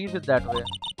everyone sees it that way.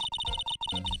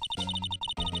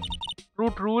 To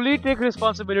truly take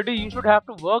responsibility, you should have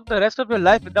to work the rest of your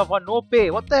life with no pay.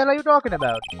 What the hell are you talking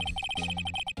about?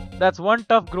 That's one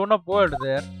tough grown-up world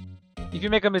there. If you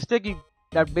make a mistake,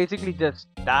 that basically just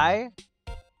die.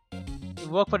 You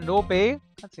work for no pay?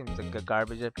 That seems like a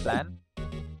garbage plan.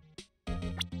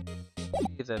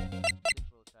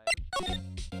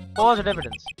 Forged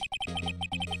evidence.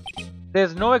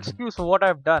 There's no excuse for what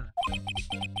I've done.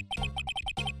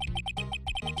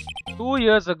 2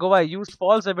 years ago, I used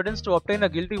false evidence to obtain a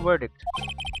guilty verdict.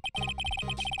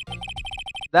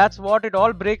 That's what it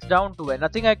all breaks down to, and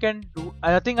nothing I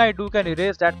do can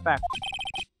erase that fact.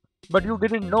 But you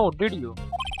didn't know, did you?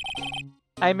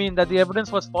 I mean that the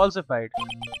evidence was falsified.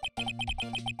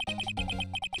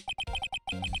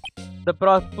 The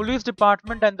police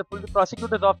department and the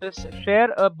prosecutor's office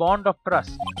share a bond of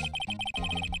trust.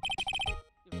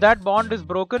 If that bond is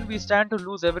broken, we stand to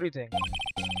lose everything.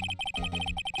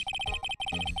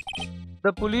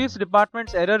 The police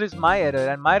department's error is my error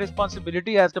and my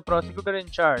responsibility as the prosecutor in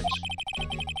charge.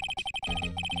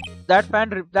 That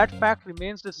fact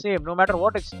remains the same no matter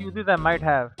what excuses I might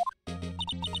have.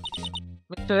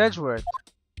 Mr. Edgeworth,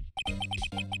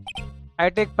 I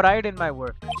take pride in my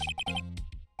work.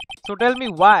 So tell me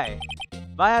why?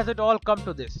 Why has it all come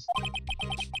to this?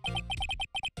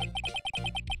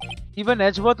 Even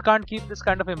Edgeworth can't keep this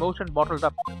kind of emotion bottled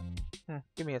up.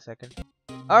 Give me a second.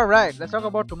 Alright, let's talk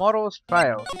about tomorrow's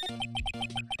trial.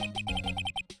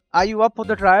 Are you up for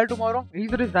the trial tomorrow?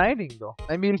 He's resigning though.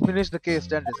 I mean, he'll finish the case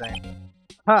then resign.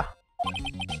 Huh.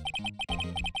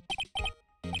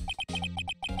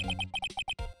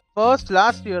 First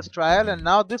last year's trial and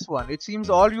now this one. It seems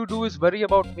all you do is worry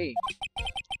about me.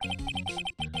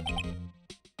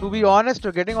 To be honest,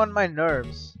 you're getting on my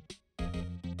nerves.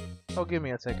 Oh, give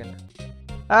me a second.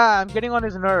 I'm getting on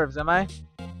his nerves, am I?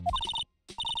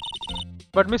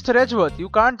 But Mr. Edgeworth, you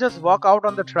can't just walk out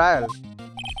on the trial.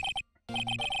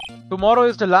 Tomorrow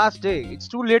is the last day. It's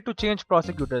too late to change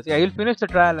prosecutors. Yeah, he'll finish the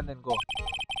trial and then go.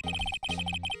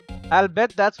 I'll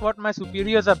bet that's what my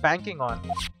superiors are banking on.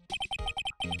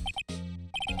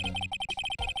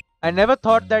 I never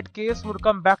thought that case would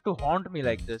come back to haunt me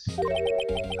like this.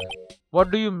 What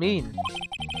do you mean?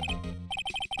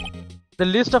 The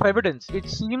list of evidence, it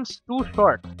seems too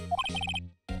short.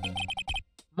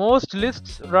 Most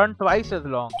lists run twice as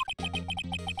long.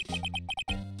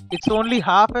 It's only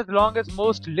half as long as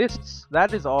most lists.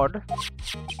 That is odd.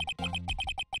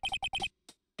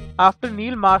 After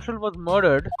Neil Marshall was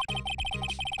murdered,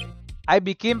 I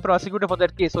became prosecutor for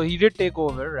that case. So he did take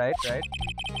over, right?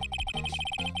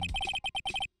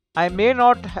 I may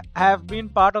not have been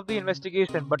part of the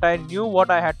investigation, but I knew what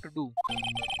I had to do.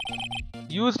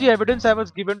 Use the evidence I was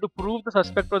given to prove the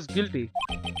suspect was guilty.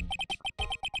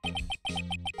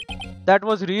 That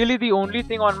was really the only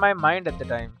thing on my mind at the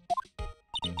time.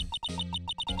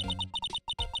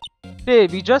 Hey,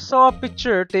 we just saw a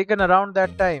picture taken around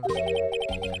that time.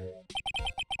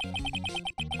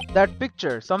 That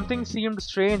picture, something seemed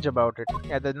strange about it.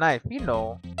 Yeah, the knife, we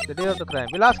know. The day of the crime.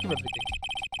 We'll ask him everything.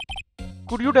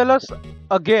 Could you tell us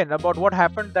again about what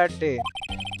happened that day?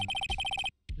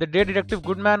 The day Detective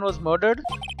Goodman was murdered?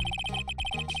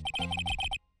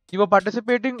 You were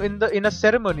participating in a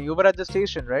ceremony over at the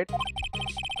station, right?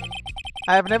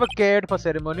 I have never cared for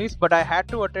ceremonies, but I had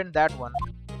to attend that one.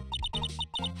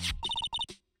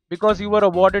 Because you were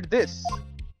awarded this.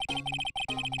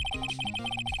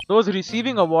 Those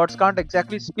receiving awards can't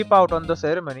exactly skip out on the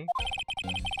ceremony.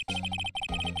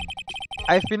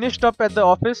 I finished up at the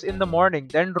office in the morning,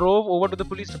 then drove over to the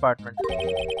police department.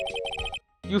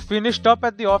 You finished up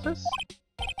at the office?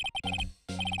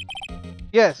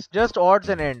 Yes, just odds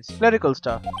and ends, clerical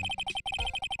stuff.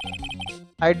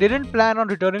 I didn't plan on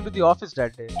returning to the office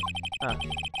that day.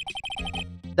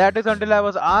 That is until I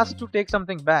was asked to take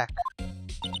something back.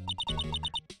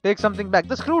 Take something back.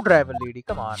 The screwdriver lady,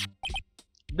 come on.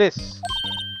 This.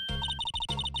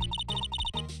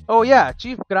 Oh yeah,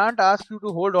 Chief Grant asked you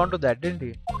to hold on to that, didn't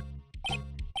he?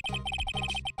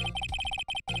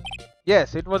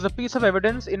 Yes, it was a piece of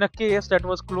evidence in a case that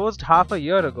was closed half a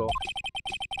year ago.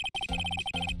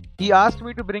 He asked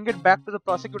me to bring it back to the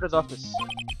prosecutor's office.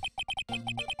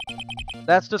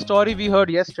 That's the story we heard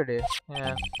yesterday.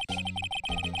 Yeah.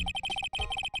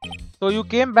 So you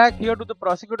came back here to the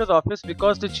prosecutor's office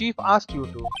because the chief asked you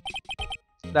to.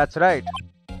 That's right.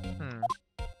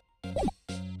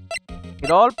 It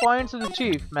all points to the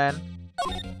chief, man.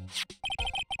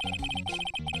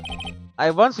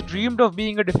 I once dreamed of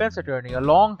being a defense attorney a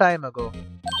long time ago.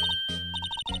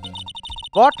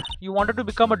 What? You wanted to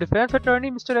become a defense attorney,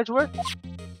 Mr. Edgeworth?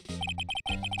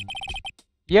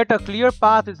 Yet a clear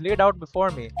path is laid out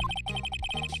before me.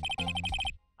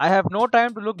 I have no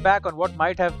time to look back on what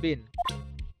might have been.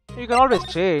 You can always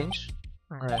change.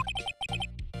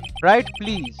 Right,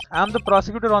 please. I'm the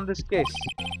prosecutor on this case.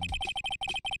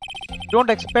 Don't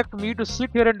expect me to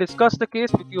sit here and discuss the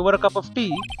case with you over a cup of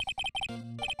tea.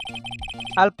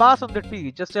 I'll pass on the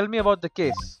tea. Just tell me about the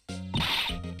case.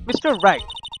 Mr. Wright,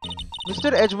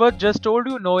 Mr. Edgeworth just told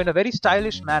you no in a very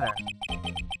stylish manner.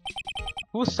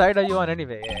 Whose side are you on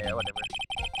anyway? Yeah, whatever.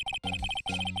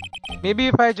 Maybe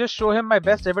if I just show him my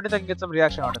best evidence, I can get some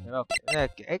reaction out of him. Okay,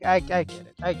 I get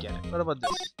it. I get it. What about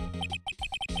this?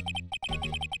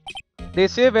 They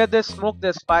say where there's smoke,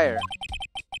 there's fire.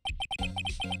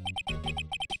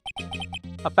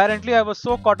 Apparently, I was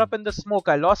so caught up in the smoke,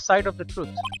 I lost sight of the truth.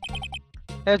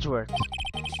 Edgeworth.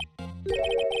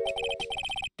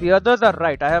 The others are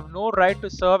right. I have no right to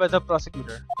serve as a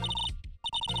prosecutor.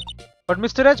 But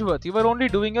Mr. Edgeworth, you were only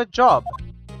doing your job.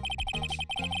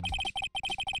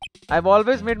 I've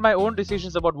always made my own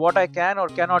decisions about what I can or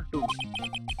cannot do.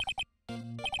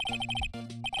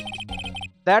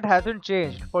 That hasn't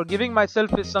changed. Forgiving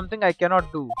myself is something I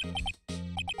cannot do.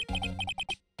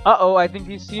 Uh-oh, I think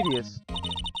he's serious.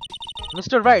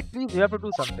 Mr. Wright, please, you have to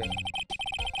do something.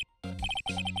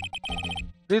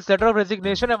 This letter of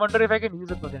resignation, I wonder if I can use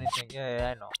it for anything.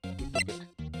 Yeah, I know. He took it.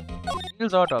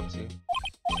 Neil's autopsy.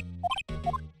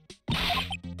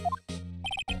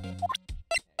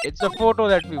 It's a photo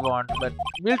that we want, but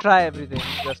we'll try everything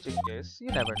just in case.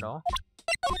 You never know.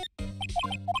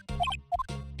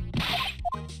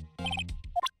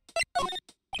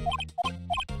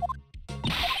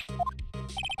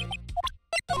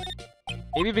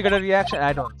 Maybe we get a reaction.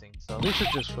 I don't think. so we should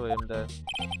just show him the...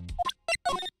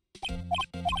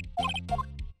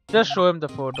 Just show him the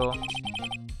photo.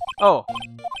 Oh.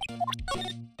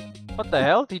 What the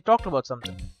hell? He talked about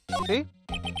something. See?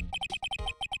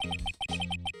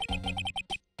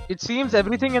 It seems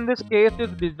everything in this case is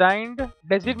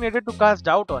designated to cast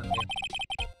doubt on me.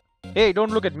 Hey,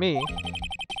 don't look at me.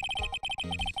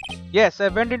 Yes, I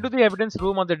went into the evidence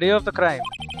room on the day of the crime.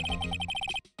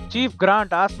 Chief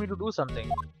Grant asked me to do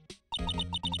something.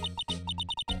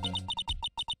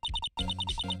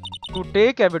 To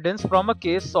take evidence from a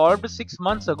case solved 6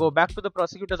 months ago back to the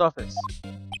prosecutor's office.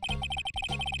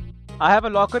 I have a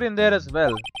locker in there as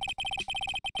well.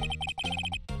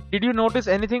 Did you notice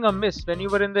anything amiss when you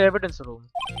were in the evidence room?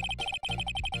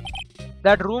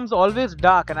 That room's always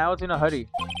dark and I was in a hurry.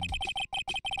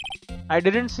 I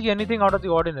didn't see anything out of the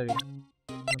ordinary.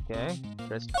 Okay,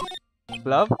 just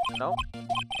glove? No.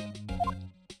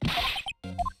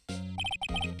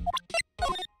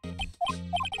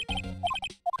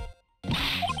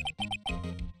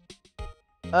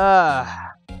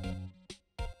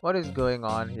 What is going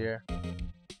on here?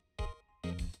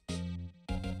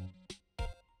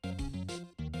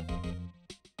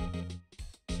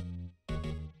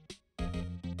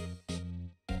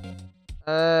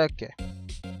 Okay.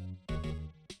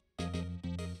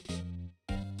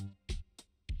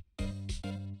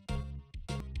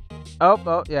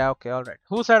 Oh, yeah, okay, alright.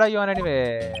 Whose side are you on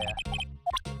anyway?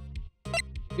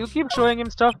 You keep showing him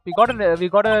stuff. We got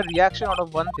a reaction out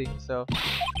of one thing, so...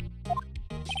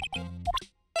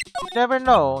 Never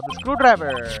know. The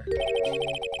screwdriver.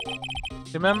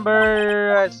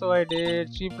 Remember, so I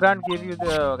did. Chief Grant gave you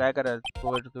the... Okay, I gotta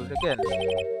go through it again.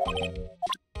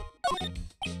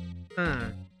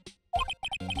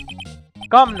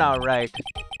 Come now, Wright.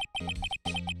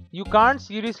 You can't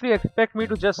seriously expect me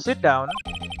to just sit down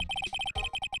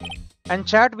and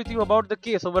chat with you about the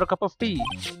case over a cup of tea.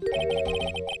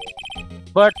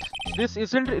 But this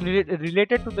isn't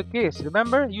related to the case,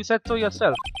 remember? You said so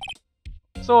yourself.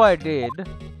 So I did.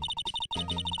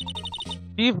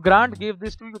 Chief Grant gave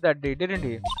this to you that day, didn't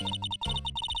he?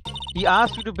 He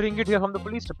asked you to bring it here from the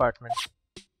police department.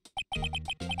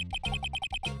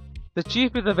 The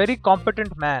chief is a very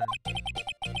competent man.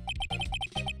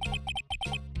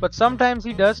 But sometimes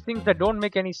he does things that don't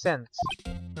make any sense.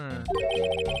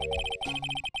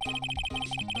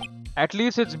 At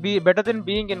least it's better than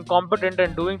being incompetent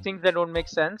and doing things that don't make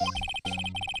sense.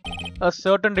 A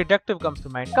certain detective comes to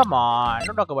mind. Come on,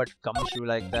 don't talk about gumshoe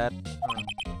like that.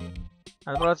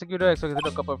 And the prosecutor expected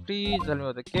a cup of tea, tell me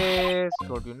about the case,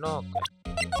 told you no.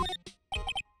 Okay.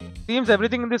 Seems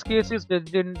everything in this case is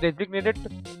designated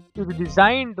to be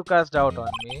designed to cast doubt on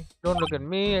me. Don't look at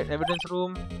me, evidence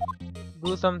room.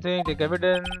 Do something, take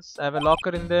evidence. I have a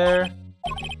locker in there.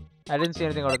 I didn't see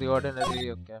anything out of the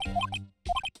ordinary. Okay.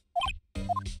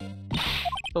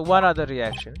 So one other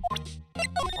reaction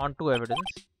onto evidence.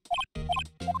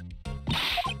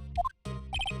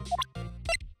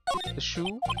 The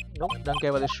shoe? Nope, don't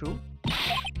care about the shoe.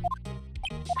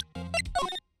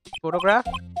 Photograph.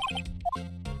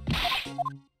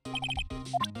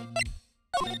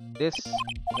 This,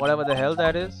 whatever the hell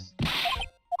that is.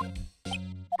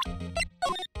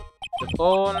 The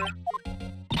phone.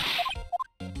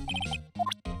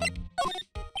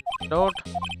 Note.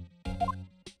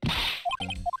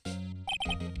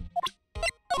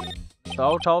 The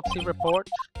autopsy report.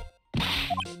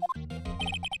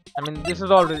 I mean, this is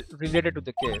all related to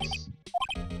the case.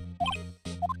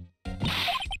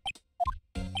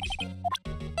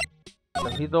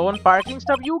 His own parking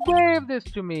stuff. You gave this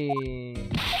to me.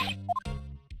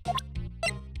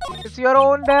 It's your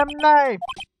own damn knife.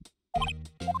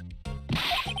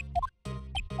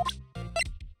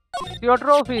 It's your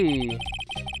trophy.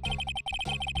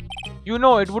 You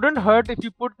know, it wouldn't hurt if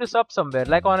you put this up somewhere,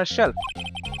 like on a shelf.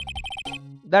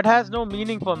 That has no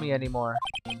meaning for me anymore.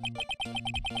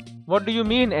 What do you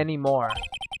mean anymore?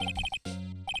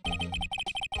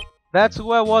 That's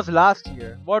who I was last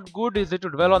year. What good is it to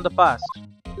dwell on the past?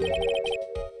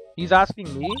 He's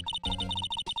asking me.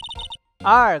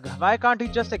 Arg, why can't he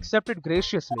just accept it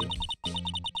graciously?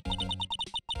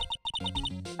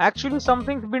 Actually,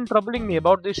 something's been troubling me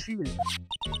about this shield.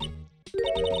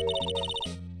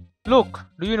 Look,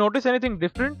 do you notice anything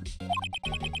different?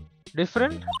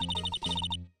 Different?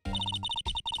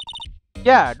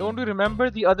 Yeah, don't you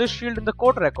remember the other shield in the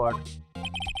court record?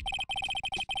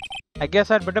 I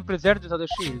guess I'd better present this other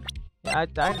shield. Yeah,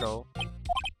 I know.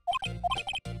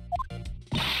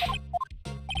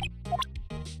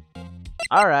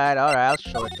 Alright, I'll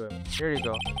show it to him. Here you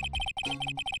go.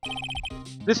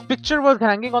 This picture was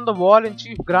hanging on the wall in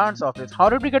Chief Grant's office. How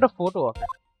did we get a photo of it?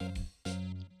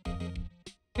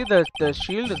 See, the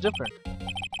shield is different.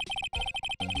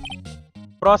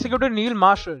 Prosecutor Neil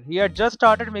Marshall. He had just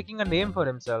started making a name for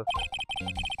himself.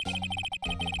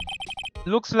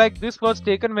 Looks like this was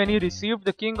taken when he received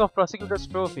the King of Prosecutors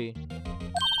trophy.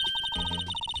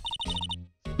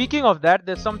 Speaking of that,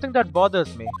 there's something that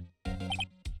bothers me.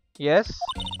 Yes?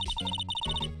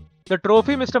 The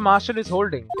trophy Mr. Marshall is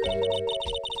holding.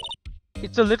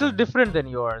 It's a little different than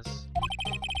yours.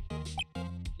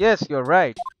 Yes, you're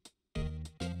right.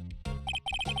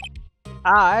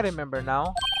 Ah, I remember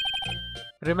now.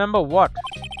 Remember what?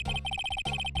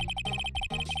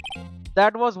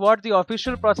 That was what the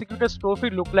official prosecutor's trophy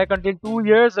looked like until 2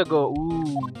 years ago.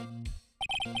 Ooh.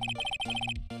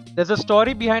 There's a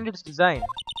story behind its design.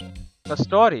 A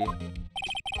story?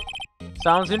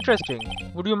 Sounds interesting.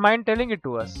 Would you mind telling it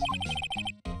to us?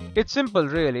 It's simple,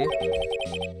 really.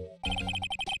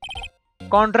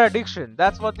 Contradiction.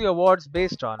 That's what the award's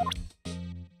based on.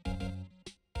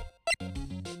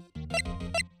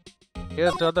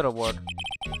 Here's the other award.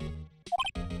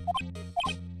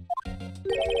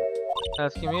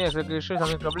 Asking me, execution,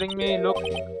 something troubling me, look.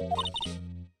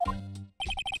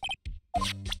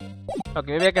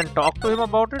 Okay, maybe I can talk to him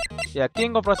about it? Yeah,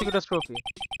 King of Prosecutors Trophy.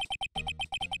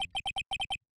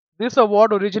 This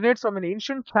award originates from an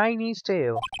ancient Chinese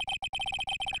tale.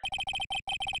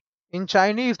 In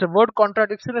Chinese, the word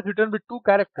contradiction is written with 2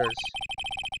 characters.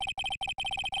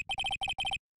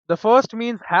 The first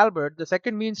means halberd, the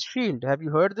second means shield. Have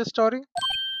you heard this story?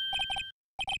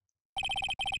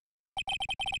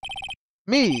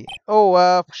 Me?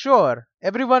 Oh, sure.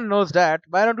 Everyone knows that.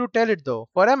 Why don't you tell it though?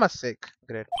 For Emma's sake.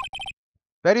 Great.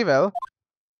 Very well.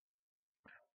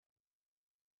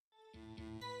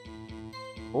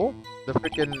 Oh, the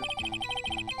freaking...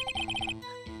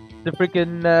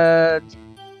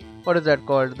 what is that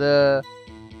called? The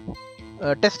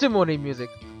testimony music.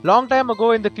 Long time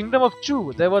ago in the kingdom of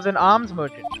Chu, there was an arms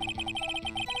merchant.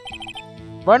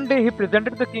 One day he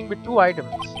presented the king with 2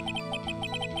 items.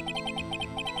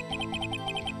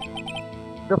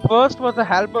 The first was a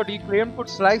halberd he claimed could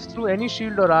slice through any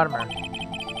shield or armor.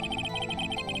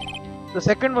 The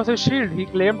second was a shield he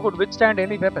claimed could withstand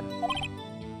any weapon.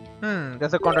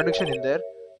 There's a contradiction in there.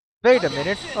 Wait a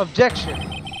minute. Objection.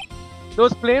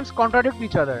 Those claims contradict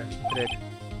each other. Great.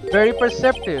 Very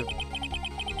perceptive.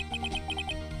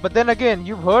 But then again,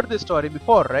 you've heard this story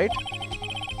before, right?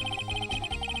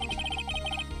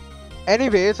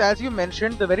 Anyways, as you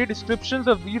mentioned, the very descriptions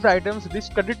of these items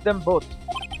discredit them both.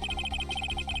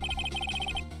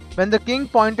 When the king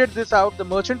pointed this out, the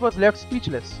merchant was left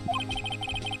speechless.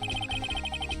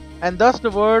 And thus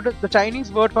the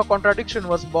Chinese word for contradiction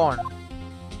was born.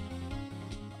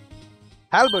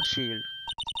 Halberd shield.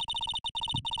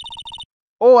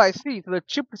 Oh, I see. So the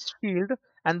chipped shield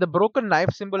and the broken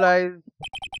knife symbolize...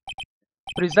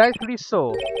 Precisely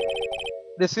so.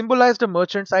 They symbolize the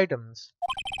merchant's items.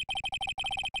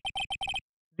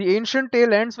 The ancient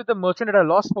tale ends with the merchant at a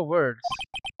loss for words.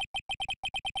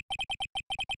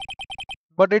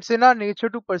 But it's in our nature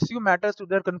to pursue matters to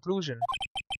their conclusion.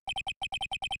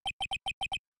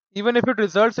 Even if it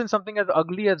results in something as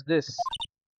ugly as this.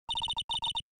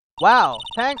 Wow,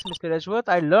 thanks Mr. Edgeworth,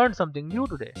 I learned something new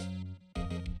today.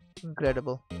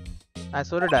 Incredible.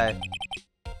 So did I.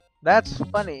 That's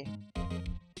funny.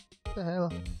 What the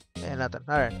hell? Yeah, nothing.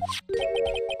 Alright.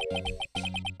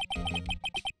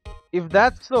 If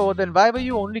that's so, then why were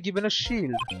you only given a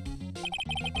shield?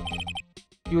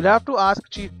 You'll have to ask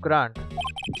Chief Grant.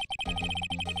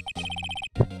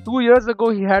 2 years ago,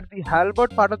 he had the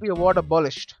halberd part of the award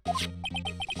abolished.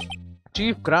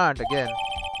 Chief Grant again.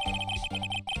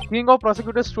 King of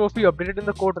Prosecutors Trophy updated in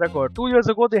the court record. 2 years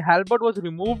ago, the halberd was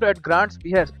removed at Grant's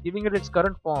behest, giving it its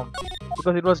current form.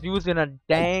 Because it was used in a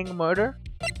dang murder.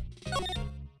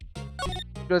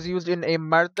 It was used in a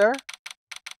murder.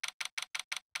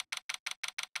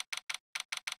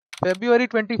 February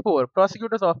 24,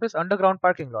 Prosecutor's Office, underground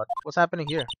parking lot. What's happening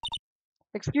here?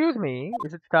 Excuse me,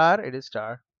 is it star? It is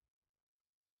star.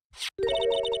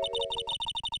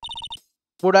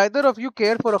 Would either of you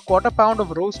care for a quarter pound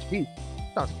of roast beef?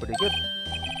 Sounds pretty good.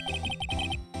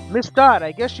 Miss Star,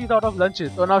 I guess she's out of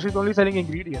lunches, so now she's only selling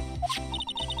ingredients.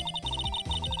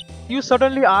 You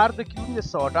certainly are the curious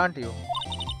sort, aren't you?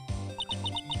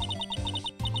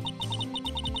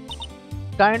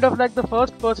 Kind of like the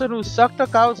first person who sucked a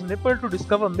cow's nipple to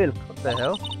discover milk. What the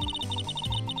hell?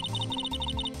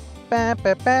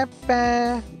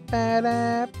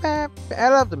 I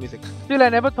love the music. Still, I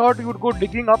never thought you would go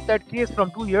digging up that case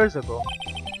from 2 years ago.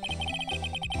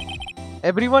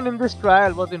 Everyone in this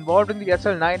trial was involved in the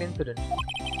SL9 incident.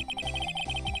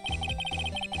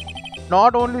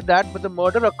 Not only that, but the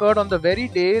murder occurred on the very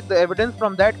day the evidence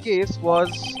from that case was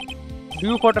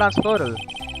due for transferal.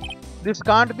 This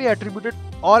can't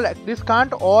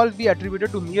all be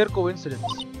attributed to mere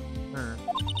coincidence.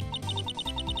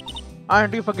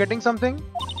 Aren't you forgetting something?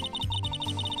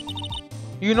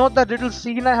 You know that little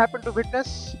scene I happened to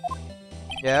witness?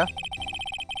 Yeah.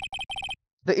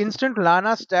 The instant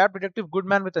Lana stabbed Detective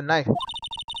Goodman with a knife.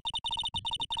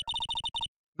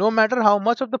 No matter how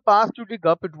much of the past you dig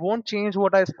up, it won't change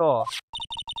what I saw.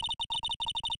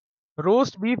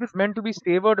 Roast beef is meant to be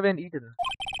savored when eaten.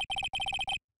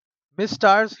 Miss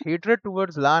Starr's hatred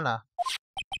towards Lana.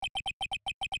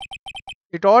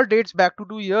 It all dates back to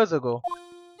 2 years ago.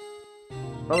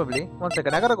 Probably. One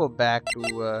second, I gotta go back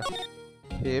to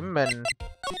him and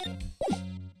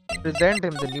present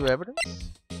him the new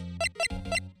evidence.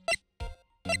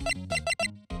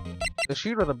 The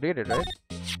sheet was updated, right?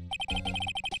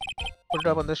 Put it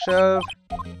up on the shelf.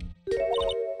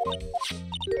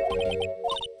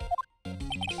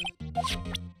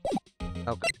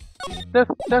 Okay.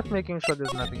 Just making sure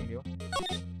there's nothing new.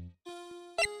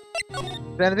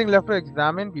 Is there anything left to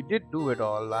examine? We did do it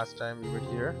all last time we were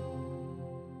here.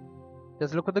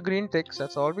 Just look at the green ticks,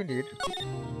 that's all we need.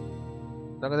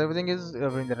 As long as everything is,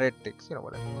 the red ticks, you know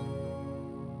what I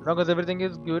mean. As long as everything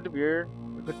is good, we're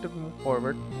good to move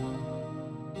forward.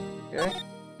 Okay.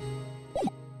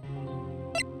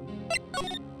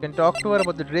 Can talk to her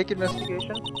about the Drake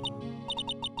investigation.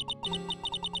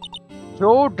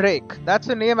 Joe Drake. That's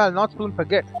a name I'll not soon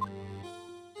forget.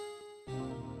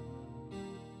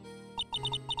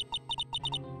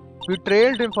 We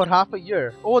trailed him for half a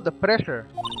year. Oh, the pressure.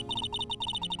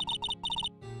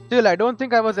 Still, I don't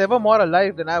think I was ever more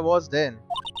alive than I was then.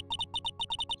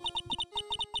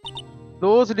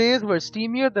 Those days were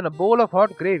steamier than a bowl of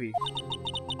hot gravy.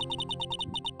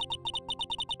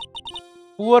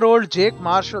 Poor old Jake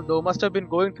Marshall, though, must have been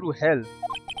going through hell.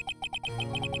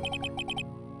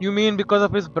 You mean because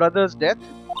of his brother's death?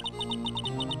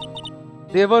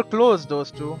 They were close,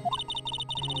 those two.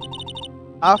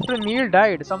 After Neil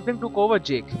died, something took over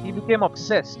Jake. He became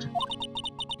obsessed.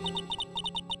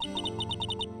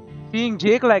 Seeing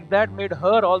Jake like that made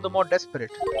her all the more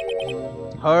desperate.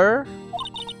 Her?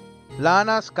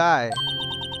 Lana Sky.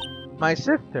 My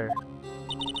sister.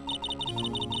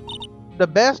 The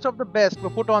best of the best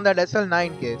were put on that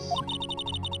SL9 case.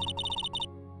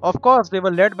 Of course, they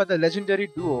were led by the legendary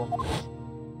duo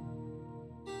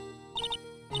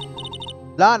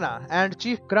Lana and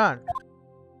Chief Grant.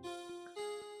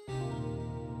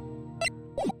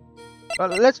 Well,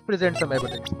 let's present some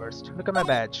evidence first. Look at my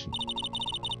badge.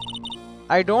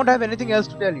 I don't have anything else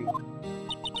to tell you.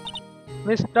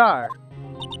 Miss Starr.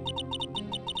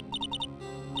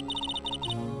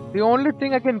 The only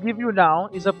thing I can give you now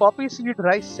is a poppy seed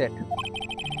rice set.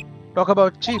 Talk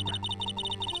about cheap.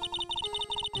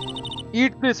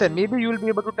 Eat this and maybe you'll be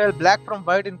able to tell black from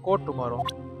white in court tomorrow.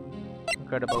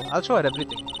 Incredible. I'll show her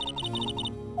everything.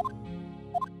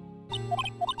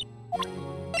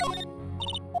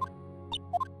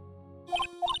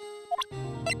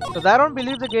 Because I don't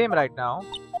believe the game right now.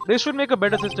 They should make a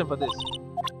better system for this.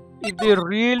 If they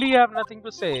really have nothing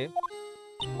to say,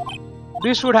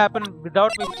 this should happen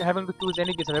without me having to choose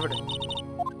any piece of evidence.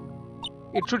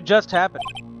 It should just happen.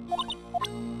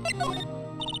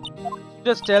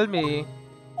 Just tell me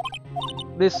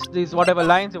these whatever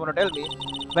lines you want to tell me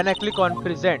when I click on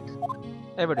present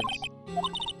evidence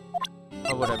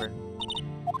or whatever.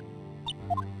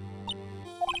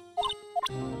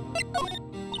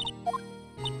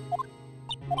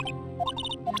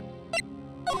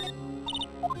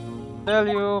 Tell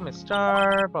you,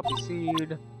 Mr. Poppy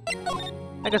seed.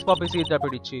 I guess poppy seeds are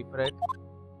pretty cheap, right?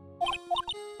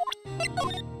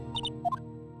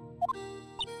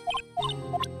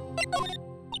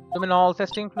 Luminol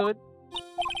testing fluid.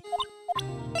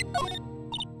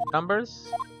 Numbers.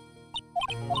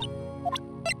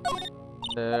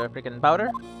 The freaking powder.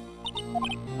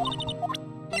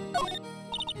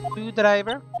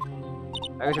 Screwdriver.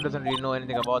 I guess she doesn't really know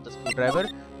anything about the screwdriver.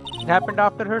 It happened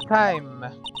after her time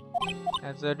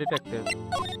as a detective.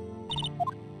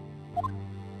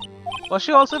 Was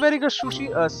she also wearing a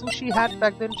sushi hat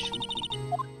back then?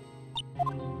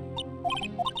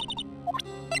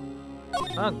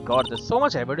 Oh god, there's so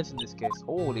much evidence in this case.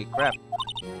 Holy crap.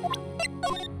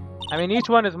 I mean, each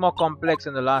one is more complex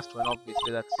than the last one,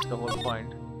 obviously. That's the whole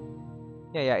point.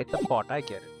 Yeah, it's a pot. I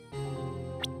get it.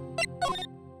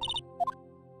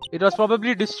 It was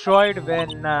probably destroyed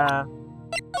when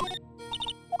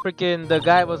freaking the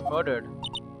guy was murdered.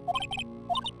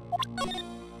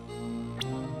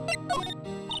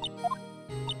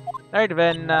 Right,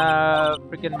 when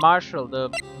freaking Marshall, the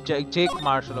Jake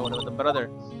Marshall or whatever, the brother,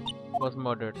 was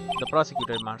murdered. The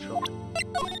prosecutor Marshall.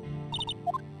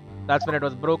 That's when it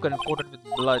was broken, coated with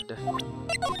blood.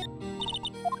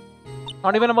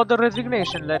 Not even about the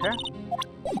resignation letter.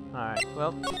 Alright,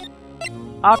 well.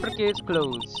 After case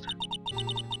closed.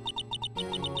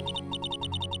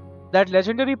 That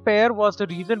legendary pair was the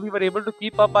reason we were able to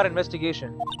keep up our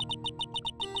investigation.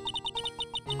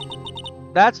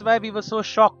 That's why we were so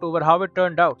shocked over how it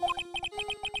turned out.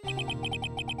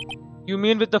 You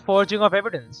mean with the forging of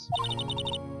evidence?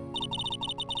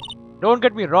 Don't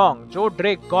get me wrong, Joe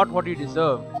Drake got what he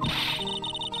deserved.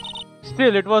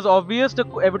 Still, it was obvious the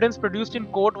evidence produced in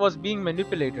court was being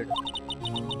manipulated.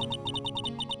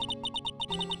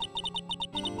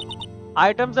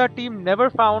 Items our team never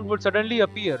found would suddenly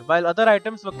appear, while other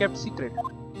items were kept secret.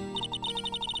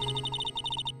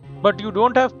 But you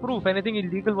don't have proof anything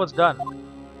illegal was done.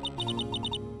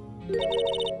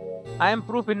 I am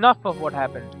proof enough of what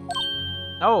happened.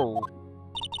 Oh.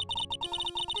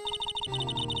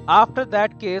 After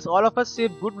that case, all of us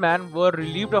save Goodman were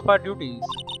relieved of our duties.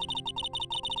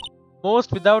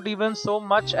 Most without even so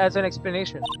much as an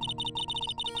explanation.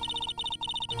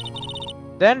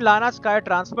 Then Lana Sky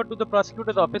transferred to the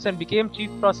prosecutor's office and became chief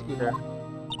prosecutor.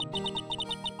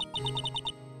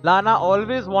 Lana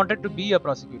always wanted to be a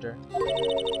prosecutor.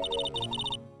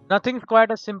 Nothing's quite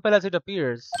as simple as it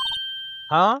appears.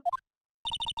 Huh?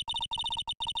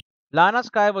 Lana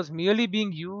Sky was merely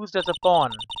being used as a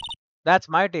pawn. That's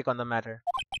my take on the matter.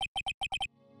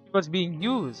 She was being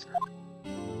used.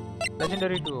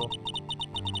 Legendary duo.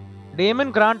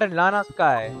 Damon Grant and Lana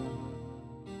Sky.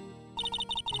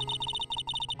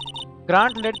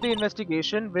 Grant led the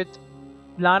investigation with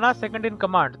Lana second in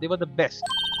command. They were the best.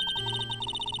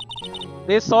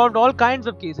 They solved all kinds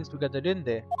of cases together, didn't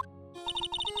they?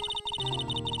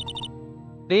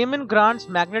 Damon Grant's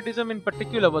magnetism in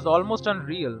particular was almost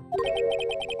unreal.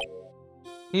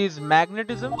 His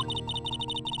magnetism?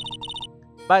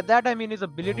 By that I mean his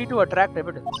ability to attract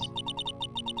evidence.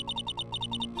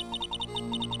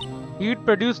 He'd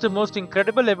produced the most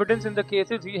incredible evidence in the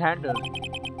cases he handled.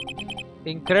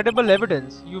 Incredible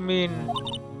evidence? You mean...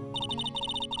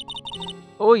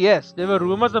 Oh yes, there were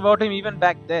rumors about him even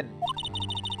back then.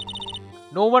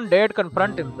 No one dared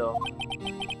confront him though.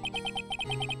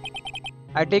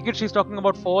 I take it she's talking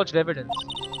about forged evidence.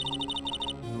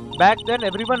 Back then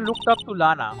everyone looked up to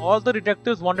Lana. All the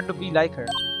detectives wanted to be like her.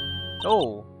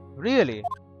 Oh, really?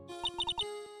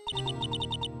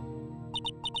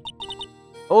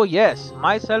 Oh yes,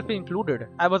 myself included.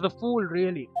 I was a fool,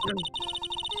 really.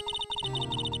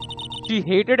 She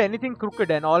hated anything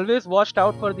crooked and always watched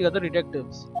out for the other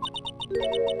detectives.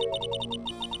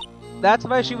 That's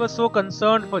why she was so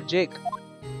concerned for Jake.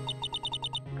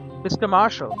 Mr.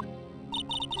 Marshall.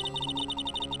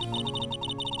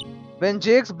 When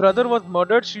Jake's brother was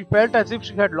murdered, she felt as if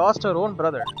she had lost her own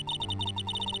brother.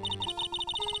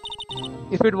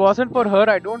 If it wasn't for her,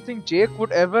 I don't think Jake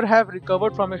would ever have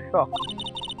recovered from his shock.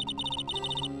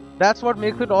 That's what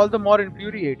makes it all the more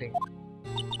infuriating.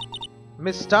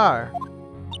 Miss Starr.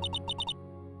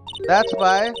 That's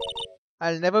why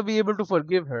I'll never be able to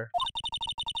forgive her.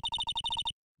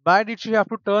 Why did she have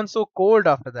to turn so cold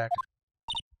after that?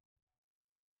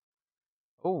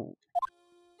 Oh.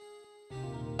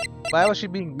 Why was she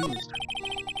being used?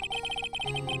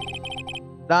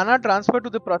 Lana transferred to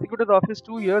the prosecutor's office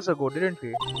 2 years ago, didn't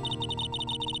she?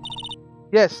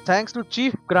 Yes, thanks to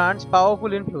Chief Grant's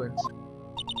powerful influence.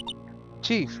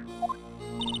 Chief.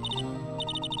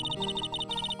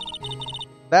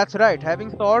 That's right, having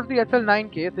solved the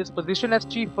SL9 case, his position as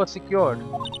chief was secured.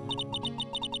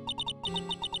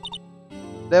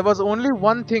 There was only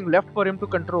one thing left for him to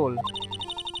control.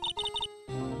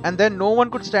 And then no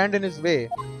one could stand in his way.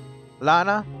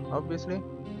 Lana, obviously.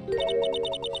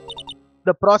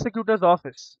 The prosecutor's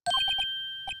office.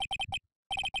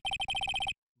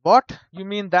 What? You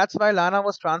mean that's why Lana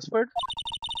was transferred?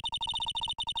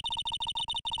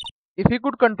 If he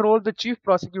could control the chief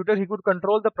prosecutor, he could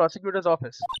control the prosecutor's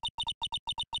office.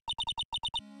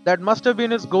 That must have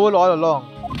been his goal all along.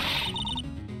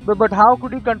 But how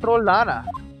could he control Lana?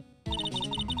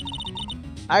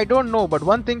 I don't know, but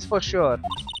one thing's for sure.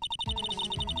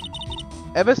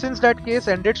 Ever since that case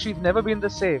ended, she's never been the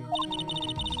same.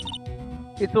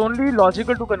 It's only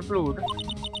logical to conclude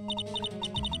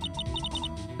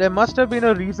there must have been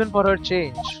a reason for her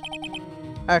change.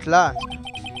 At last.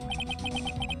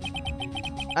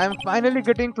 I'm finally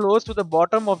getting close to the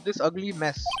bottom of this ugly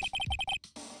mess.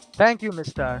 Thank you, Miss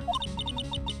Starr.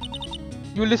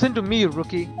 You listen to me,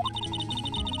 rookie.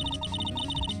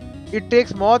 It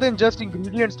takes more than just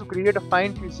ingredients to create a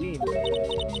fine cuisine.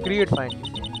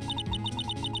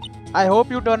 I hope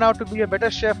you turn out to be a better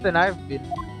chef than I've been.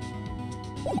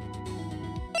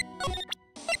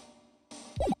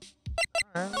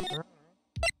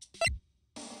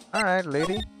 Alright,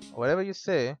 lady. Whatever you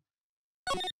say.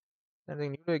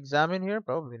 Anything new to examine here?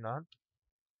 Probably not.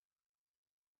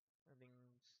 Anything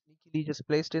sneakily just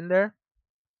placed in there?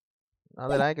 Not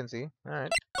that I can see.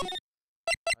 Alright.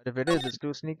 But if it is, it's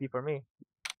too sneaky for me.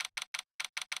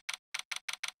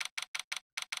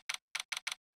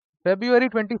 February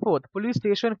 24th, Police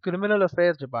Station Criminal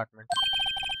Affairs Department.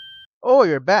 Oh,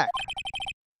 you're back.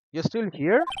 You're still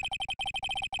here?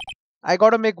 I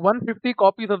gotta make 150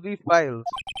 copies of these files.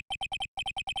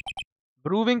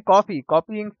 Brewing coffee,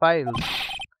 copying files.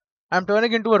 I'm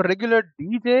turning into a regular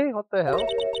DJ? What the hell?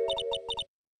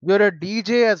 You're a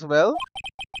DJ as well?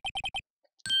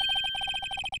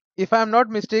 If I'm not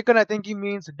mistaken, I think he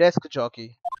means desk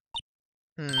jockey.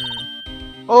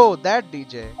 Oh, that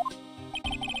DJ.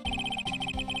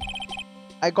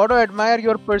 I gotta admire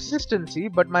your persistency,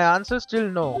 but my answer's still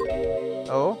no.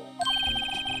 Oh?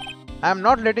 I'm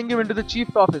not letting you into the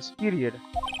chief's office, period.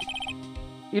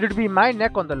 It'd be my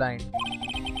neck on the line.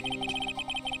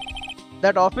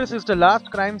 That office is the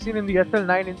last crime scene in the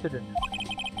SL9 incident.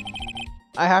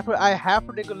 I have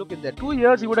to take a look in there. 2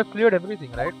 years, he would have cleared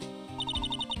everything, right?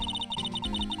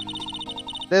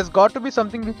 There's got to be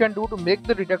something we can do to make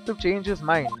the detective change his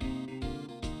mind.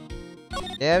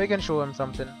 Yeah, we can show him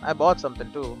something. I bought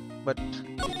something too, but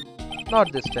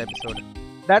not this episode.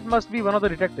 That must be one of the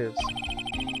detectives.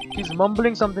 He's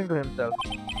mumbling something to himself.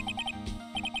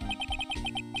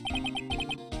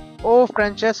 Oh,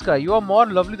 Francesca, you are more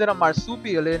lovely than a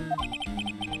marsupial in...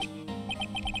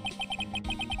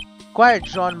 Quiet,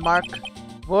 Jean-Marc.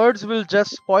 Words will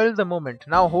just spoil the moment.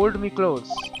 Now hold me close.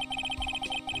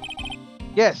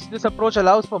 Yes, this approach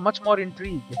allows for much more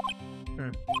intrigue.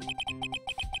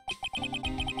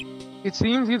 It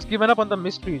seems he's given up on the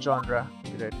mystery genre.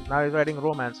 Now he's writing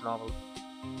romance novels.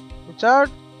 Which are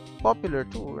popular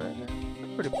too, right?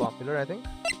 Pretty popular, I think.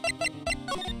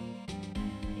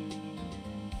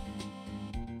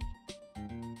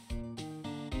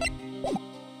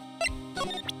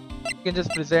 You can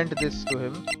just present this to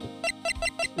him.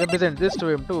 You can present this to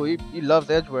him too. He loves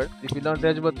Edgeworth. If he learns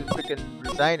Edgeworth is freaking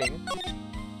resigning,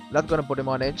 that's gonna put him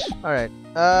on edge. Alright.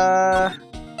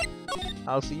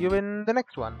 I'll see you in the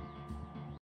next one.